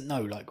just doesn't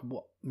know like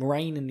what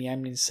Moraine and the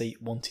Amlin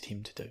seat wanted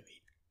him to do.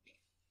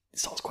 He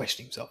starts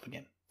questioning himself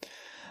again.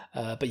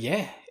 But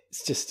yeah,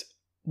 it's just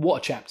what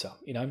a chapter.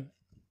 You know,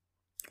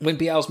 when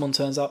Beelzebub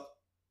turns up,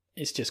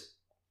 it's just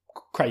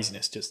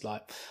craziness. Just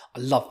like I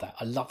love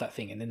that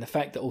thing. And then the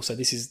fact that also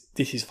this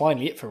is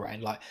finally it for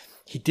Rand. Like,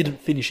 he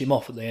didn't finish him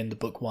off at the end of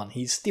book one.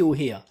 He's still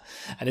here.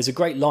 And there's a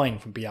great line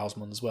from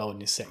Beelzebub as well in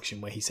this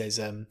section where he says,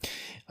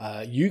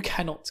 you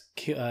cannot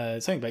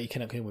something about you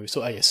cannot kill me with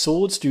swords.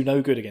 Swords do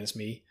no good against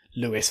me,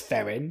 Lewis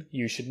Ferren.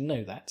 You should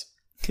know that.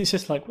 It's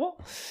just like, what?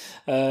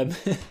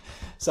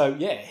 So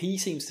yeah, he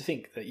seems to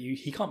think that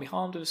he can't be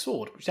harmed with a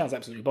sword, which sounds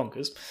absolutely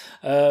bonkers.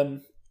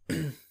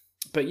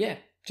 But yeah,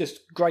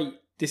 just great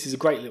this is a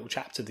great little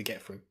chapter to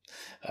get through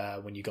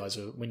when you guys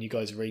are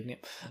reading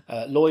it.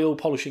 Loyal,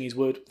 polishing his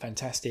wood,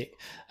 fantastic.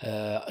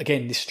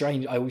 Again,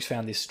 I always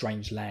found this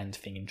strange land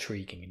thing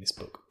intriguing in this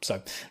book.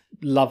 So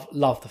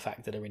love the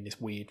fact that they're in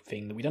this weird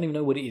thing that we don't even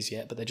know what it is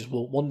yet, but they're just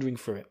wandering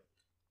through it,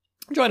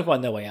 trying to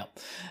find their way out.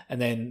 And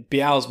then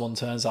Beelzebub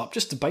turns up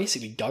just to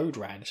basically goad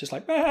Rand. It's just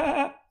like,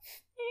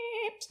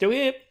 still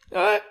here.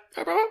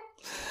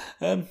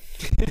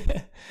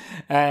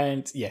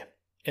 And yeah.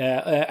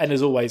 And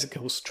as always, of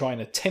course, trying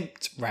to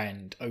tempt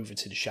Rand over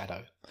to the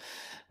shadow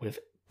with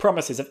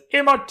promises of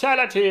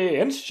immortality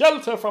and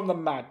shelter from the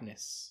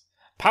madness.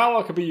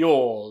 Power can be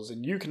yours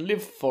and you can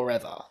live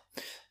forever.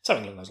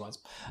 Something along those lines.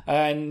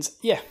 And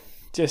yeah,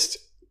 just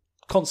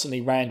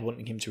constantly Rand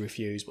wanting him to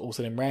refuse, but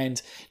also then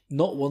Rand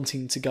not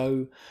wanting to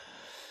go,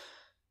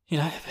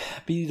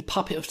 be the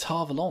puppet of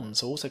Tar Valon,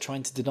 so also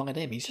trying to deny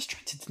them. He's just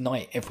trying to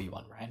deny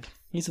everyone, Rand.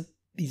 He's a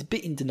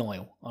bit in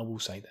denial, I will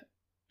say that.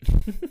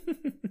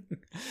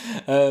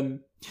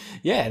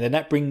 And then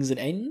that brings an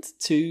end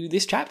to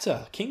this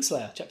chapter,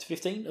 Kinslayer, chapter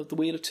 15 of the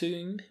Wheel of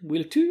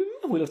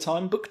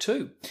Time, book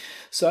 2.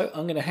 So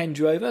I'm going to hand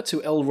you over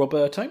to El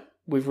Roberto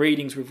with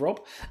Readings with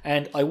Rob,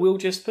 and I will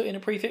just put in a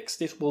prefix.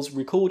 This was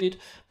recorded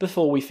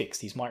before we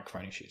fixed these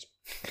microphone issues,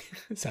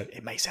 so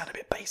it may sound a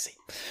bit bassy.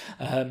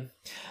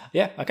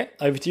 Okay,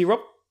 over to you, Rob.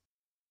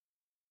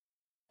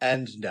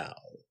 And now,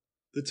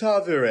 the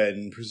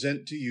Taverin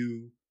present to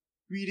you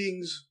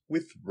Readings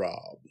with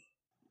Rob.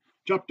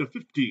 Chapter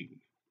 15,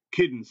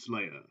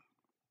 Kinslayer.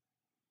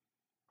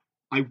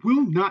 I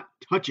will not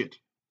touch it.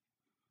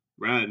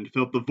 Rand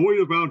felt the void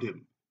around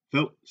him,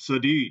 felt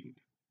Sadine.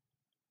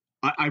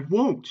 I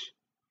won't.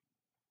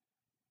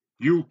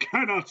 You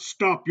cannot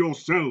stop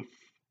yourself.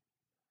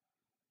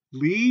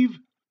 Leave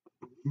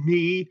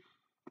me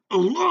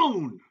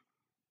alone.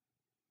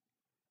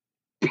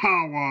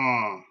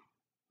 Power.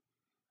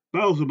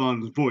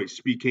 Balzamon's voice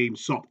became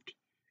soft,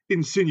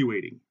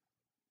 insinuating.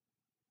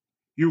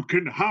 You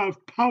can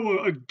have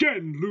power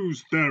again,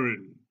 Luz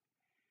Theron.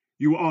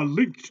 You are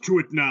linked to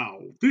it now,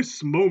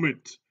 this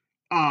moment.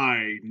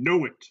 I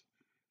know it.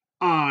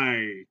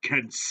 I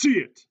can see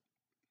it.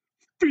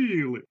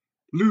 Feel it,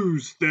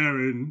 Luz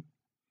Theron.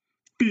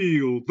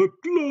 Feel the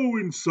glow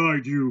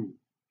inside you.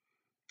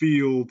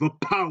 Feel the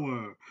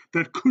power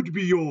that could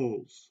be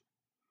yours.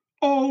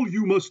 All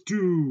you must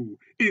do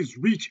is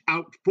reach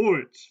out for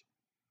it.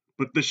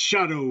 But the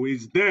shadow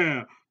is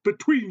there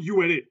between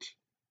you and it.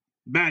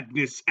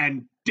 Madness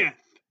and death.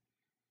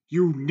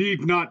 You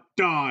need not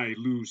die,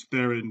 Luz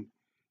Theron.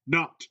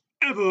 Not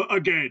ever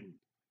again.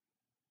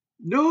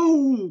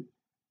 No,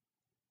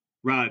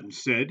 Rand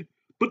said,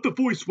 but the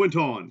voice went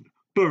on,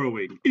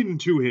 burrowing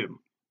into him.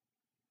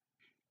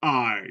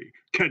 I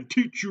can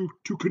teach you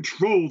to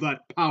control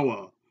that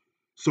power,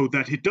 so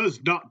that it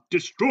does not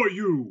destroy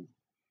you.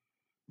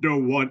 No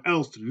one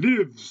else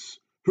lives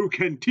who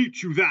can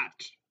teach you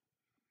that.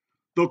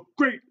 The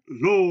great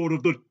Lord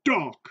of the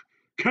Dark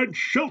can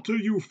shelter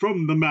you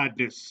from the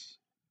madness.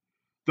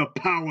 The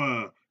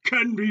power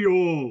can be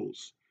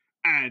yours,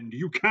 and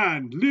you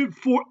can live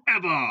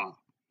forever.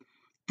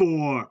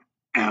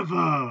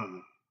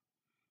 Forever.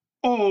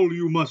 All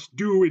you must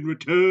do in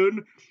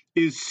return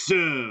is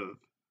serve.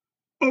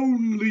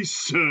 Only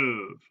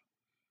serve.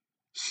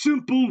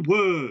 Simple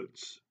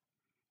words.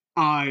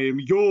 I am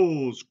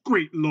yours,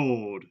 great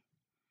Lord,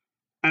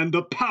 and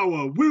the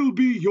power will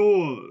be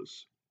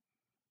yours.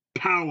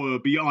 Power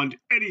beyond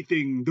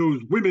anything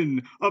those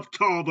women of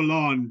Tar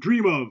Valon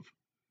dream of,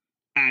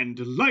 and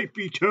life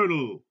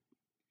eternal,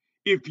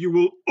 if you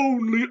will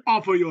only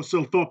offer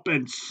yourself up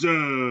and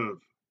serve.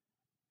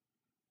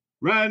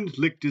 Rand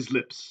licked his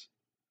lips.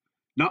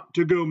 Not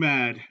to go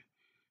mad,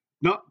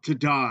 not to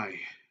die.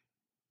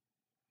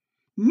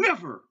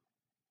 Never!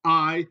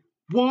 I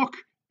walk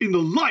in the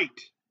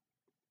light,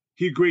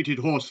 he grated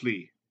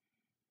hoarsely,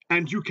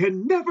 and you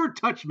can never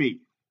touch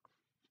me.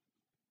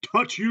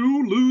 Touch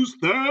you, Luz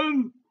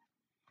Theron?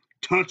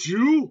 Touch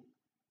you?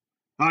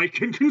 I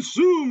can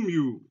consume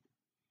you.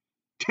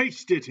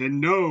 Taste it and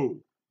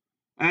know,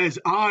 as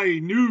I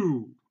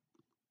knew.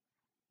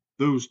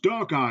 Those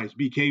dark eyes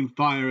became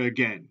fire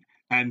again,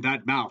 and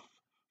that mouth,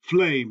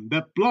 flame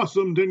that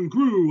blossomed and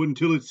grew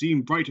until it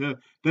seemed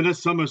brighter than a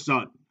summer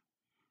sun.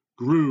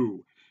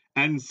 Grew,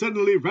 and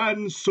suddenly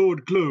Rand's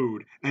sword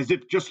glowed as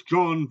if just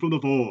drawn from the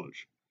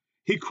forge.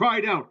 He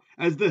cried out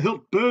as the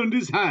hilt burned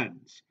his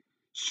hands,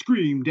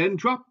 screamed and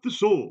dropped the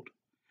sword,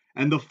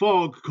 and the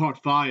fog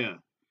caught fire,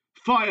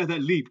 fire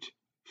that leaped,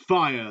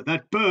 fire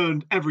that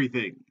burned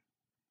everything.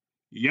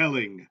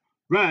 Yelling,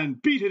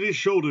 Rand beat at his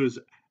shoulders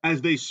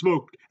as they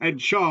smoked and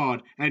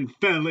charred and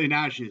fell in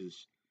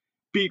ashes,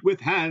 beat with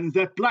hands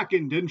that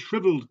blackened and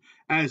shriveled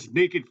as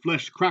naked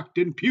flesh cracked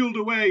and peeled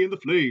away in the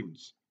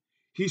flames.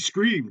 He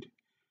screamed.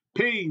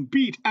 Pain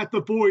beat at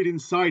the void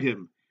inside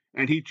him,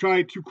 and he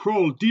tried to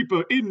crawl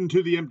deeper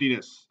into the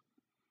emptiness.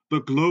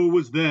 The glow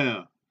was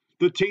there,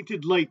 the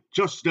tainted light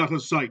just out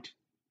of sight.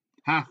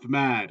 Half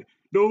mad,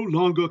 no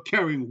longer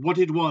caring what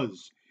it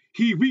was,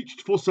 he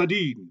reached for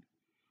Sadine,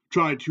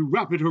 tried to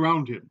wrap it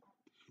around him,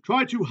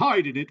 tried to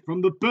hide in it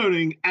from the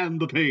burning and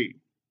the pain.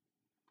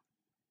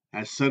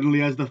 As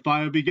suddenly as the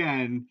fire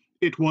began,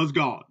 it was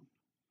gone.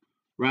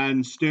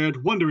 Rand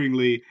stared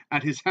wonderingly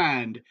at his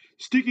hand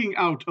sticking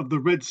out of the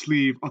red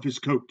sleeve of his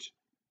coat.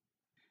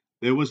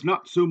 There was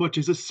not so much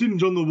as a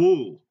singe on the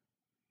wool.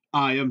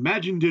 I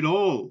imagined it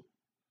all.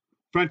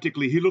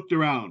 Frantically he looked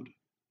around.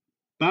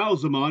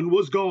 Balsamon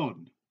was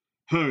gone.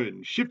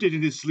 Hearn shifted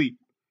in his sleep.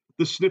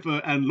 The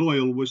sniffer and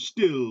Loyal were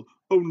still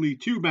only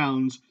 2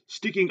 mounds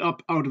sticking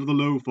up out of the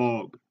low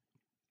fog.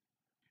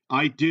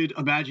 I did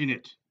imagine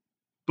it.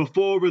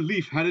 Before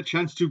relief had a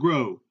chance to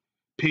grow,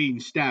 pain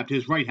stabbed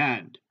his right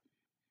hand,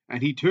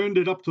 and he turned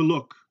it up to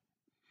look.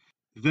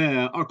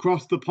 There,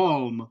 across the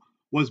palm,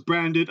 was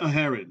branded a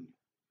heron.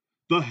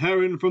 The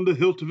heron from the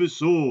hilt of his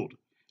sword,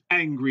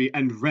 angry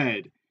and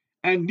red,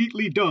 and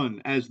neatly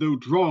done as though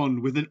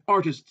drawn with an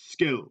artist's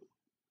skill.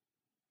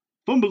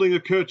 Fumbling a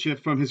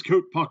kerchief from his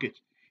coat pocket,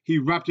 he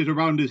wrapped it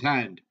around his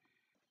hand.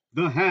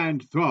 The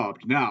hand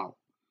throbbed now.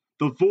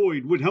 The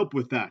void would help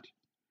with that.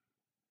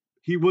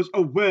 He was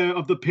aware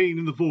of the pain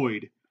in the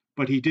void,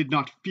 but he did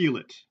not feel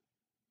it.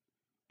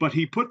 But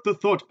he put the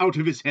thought out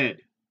of his head.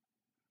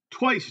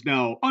 Twice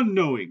now,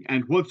 unknowing,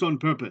 and once on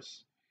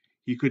purpose.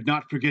 He could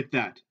not forget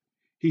that.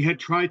 He had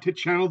tried to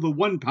channel the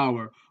one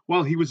power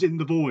while he was in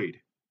the void.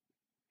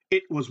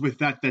 It was with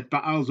that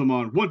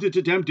Baalzamon wanted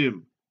to tempt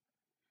him.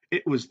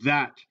 It was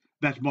that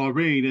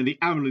Moraine and the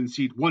Amelin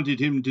seat wanted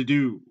him to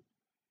do.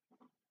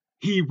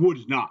 He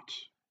would not.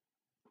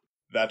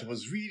 That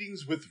was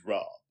Readings with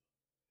Rob.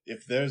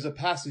 If there's a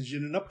passage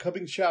in an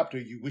upcoming chapter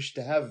you wish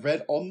to have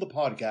read on the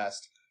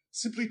podcast,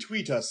 simply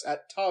tweet us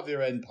at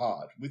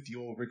TavirenPod with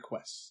your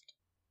request.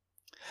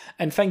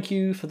 And thank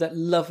you for that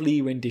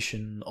lovely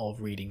rendition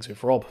of Readings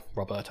with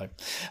Roberto.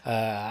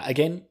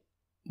 Again,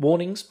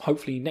 warnings,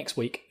 hopefully next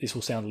week this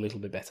will sound a little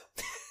bit better.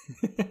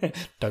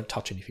 Don't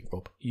touch anything,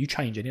 Rob. You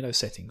change any of those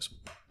settings,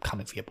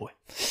 coming for your boy.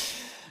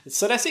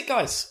 So that's it,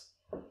 guys.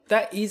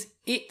 That is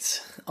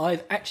it.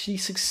 I've actually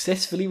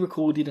successfully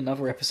recorded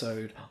another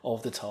episode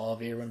of the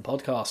Tarviren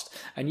podcast.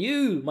 And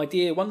you, my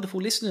dear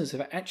wonderful listeners,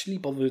 have actually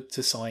bothered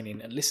to sign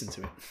in and listen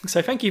to it.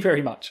 So thank you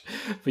very much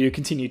for your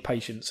continued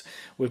patience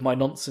with my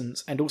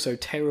nonsense and also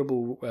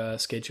terrible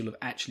schedule of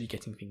actually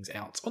getting things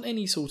out on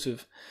any sort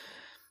of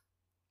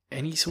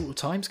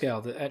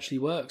timescale that actually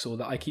works, or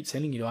that I keep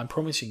telling you, I'm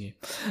promising you.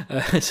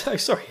 So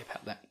sorry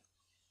about that.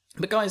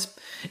 But guys,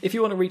 if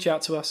you want to reach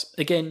out to us,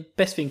 again,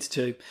 best thing to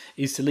do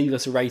is to leave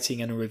us a rating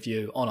and a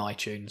review on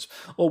iTunes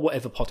or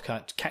whatever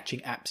podcast catching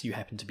apps you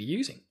happen to be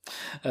using.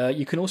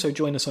 You can also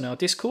join us on our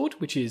Discord,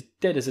 which is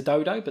dead as a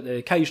dodo, but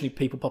occasionally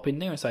people pop in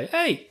there and say,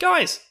 "Hey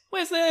guys,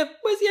 where's the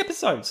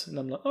episodes?" And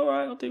I'm like, "All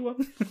right, I'll do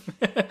one."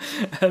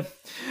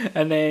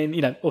 And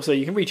then also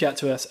you can reach out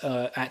to us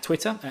at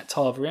Twitter at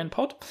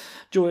TarvirenPod.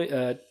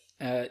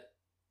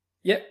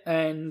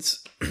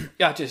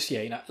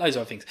 Loads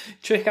of other things.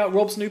 Check out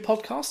Rob's new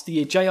podcast,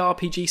 the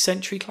JRPG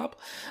Century Club.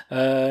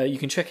 You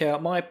can check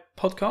out my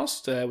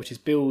podcast, which is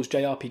Bill's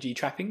JRPG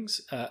Trappings,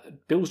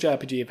 Bill's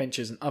JRPG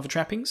Adventures and Other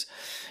Trappings.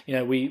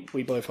 We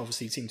both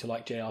obviously seem to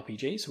like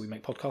JRPG, so we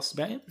make podcasts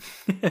about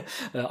it.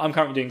 I'm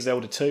currently doing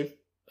Zelda 2,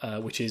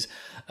 which is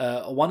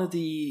one of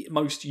the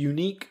most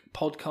unique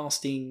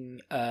podcasting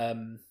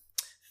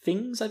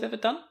things I've ever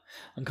done.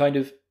 I'm kind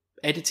of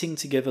editing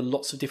together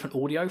lots of different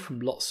audio from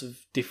lots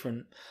of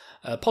different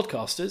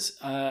podcasters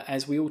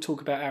as we all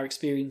talk about our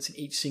experience in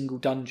each single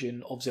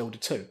dungeon of Zelda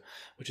 2,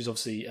 which is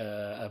obviously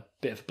a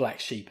bit of a black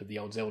sheep of the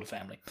old Zelda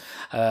family.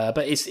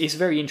 But it's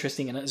very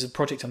interesting, and it's a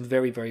project I'm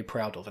very, very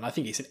proud of, and I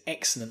think it's an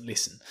excellent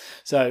listen.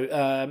 So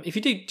if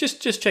you do,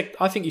 just check.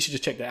 I think you should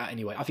just check that out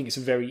anyway. I think it's a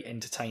very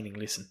entertaining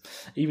listen.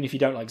 Even if you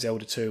don't like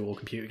Zelda 2 or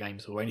computer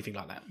games or anything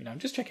like that,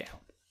 just check it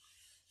out.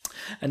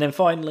 And then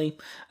finally,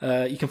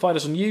 you can find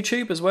us on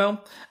YouTube as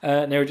well.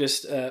 And there are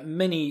just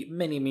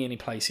many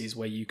places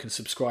where you can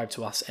subscribe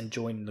to us and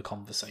join the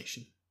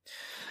conversation.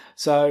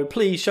 So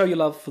please show your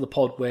love for the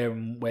pod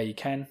where you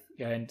can.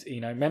 And,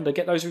 remember,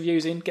 get those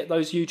reviews in, get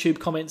those YouTube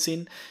comments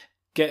in,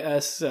 get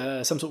us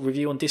some sort of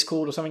review on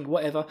Discord or something,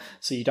 whatever,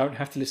 so you don't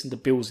have to listen to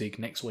Billzig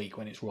next week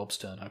when it's Rob's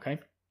turn, okay?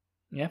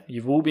 Yeah,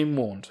 you've all been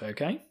warned,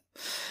 okay?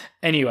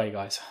 Anyway,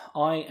 guys,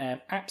 I am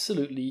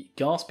absolutely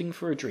gasping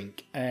for a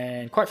drink,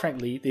 and quite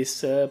frankly,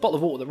 this bottle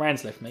of water that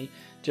Rand's left me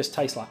just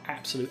tastes like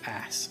absolute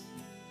ass.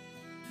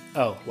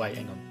 Oh, wait,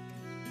 hang on.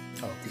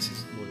 Oh, this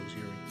is Loyal's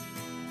urine.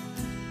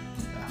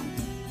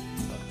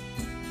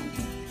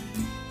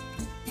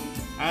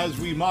 As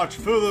we march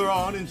further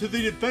on into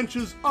the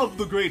adventures of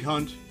the Great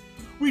Hunt,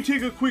 we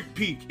take a quick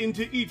peek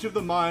into each of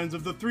the minds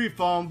of the 3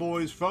 farm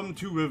boys from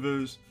 2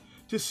 Rivers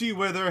to see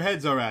where their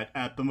heads are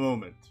at the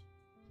moment.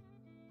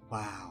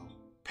 Wow,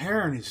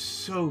 Perrin is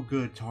so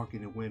good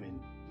talking to women.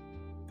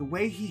 The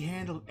way he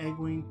handled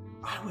Egwene,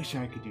 I wish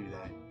I could do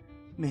that.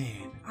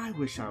 Man, I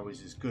wish I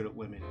was as good at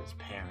women as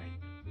Perrin.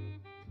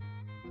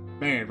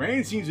 Man,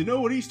 Rand seems to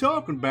know what he's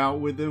talking about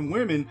with them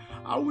women.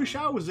 I wish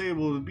I was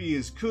able to be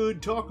as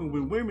good talking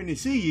with women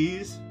as he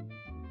is.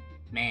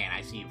 Man,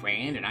 I see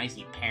Rand and I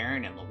see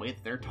Perrin and the way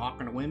that they're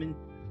talking to women.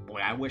 Boy,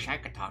 I wish I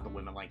could talk to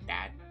women like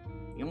that.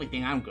 The only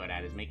thing I'm good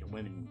at is making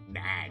women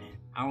mad.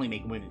 I only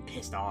make women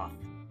pissed off.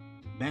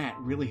 Matt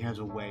really has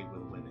a way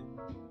with women.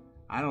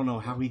 I don't know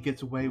how he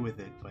gets away with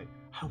it, but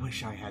I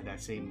wish I had that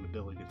same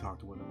ability to talk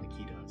to women like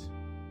he does.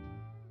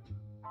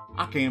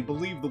 I can't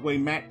believe the way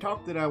Matt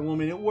talked to that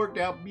woman. It worked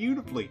out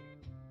beautifully.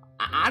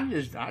 I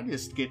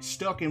just get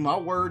stuck in my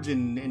words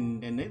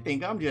and they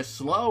think I'm just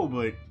slow,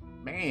 but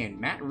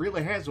man, Matt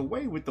really has a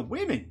way with the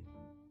women.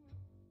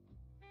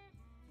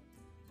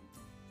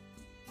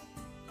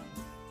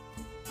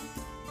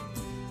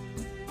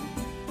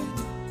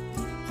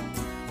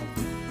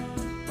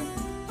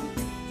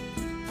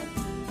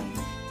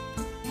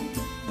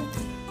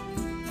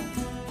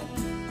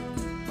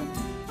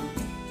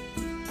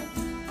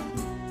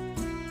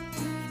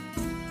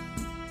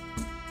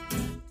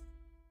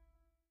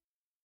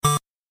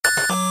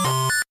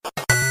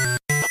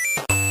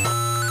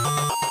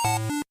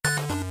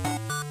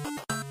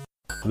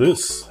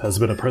 This has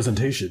been a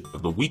presentation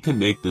of the We Can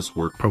Make This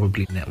Work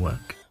Probably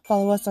Network.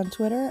 Follow us on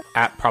Twitter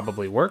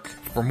 @ProbablyWork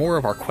for more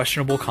of our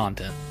questionable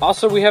content.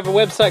 Also, we have a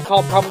website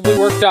called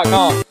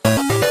probablywork.com.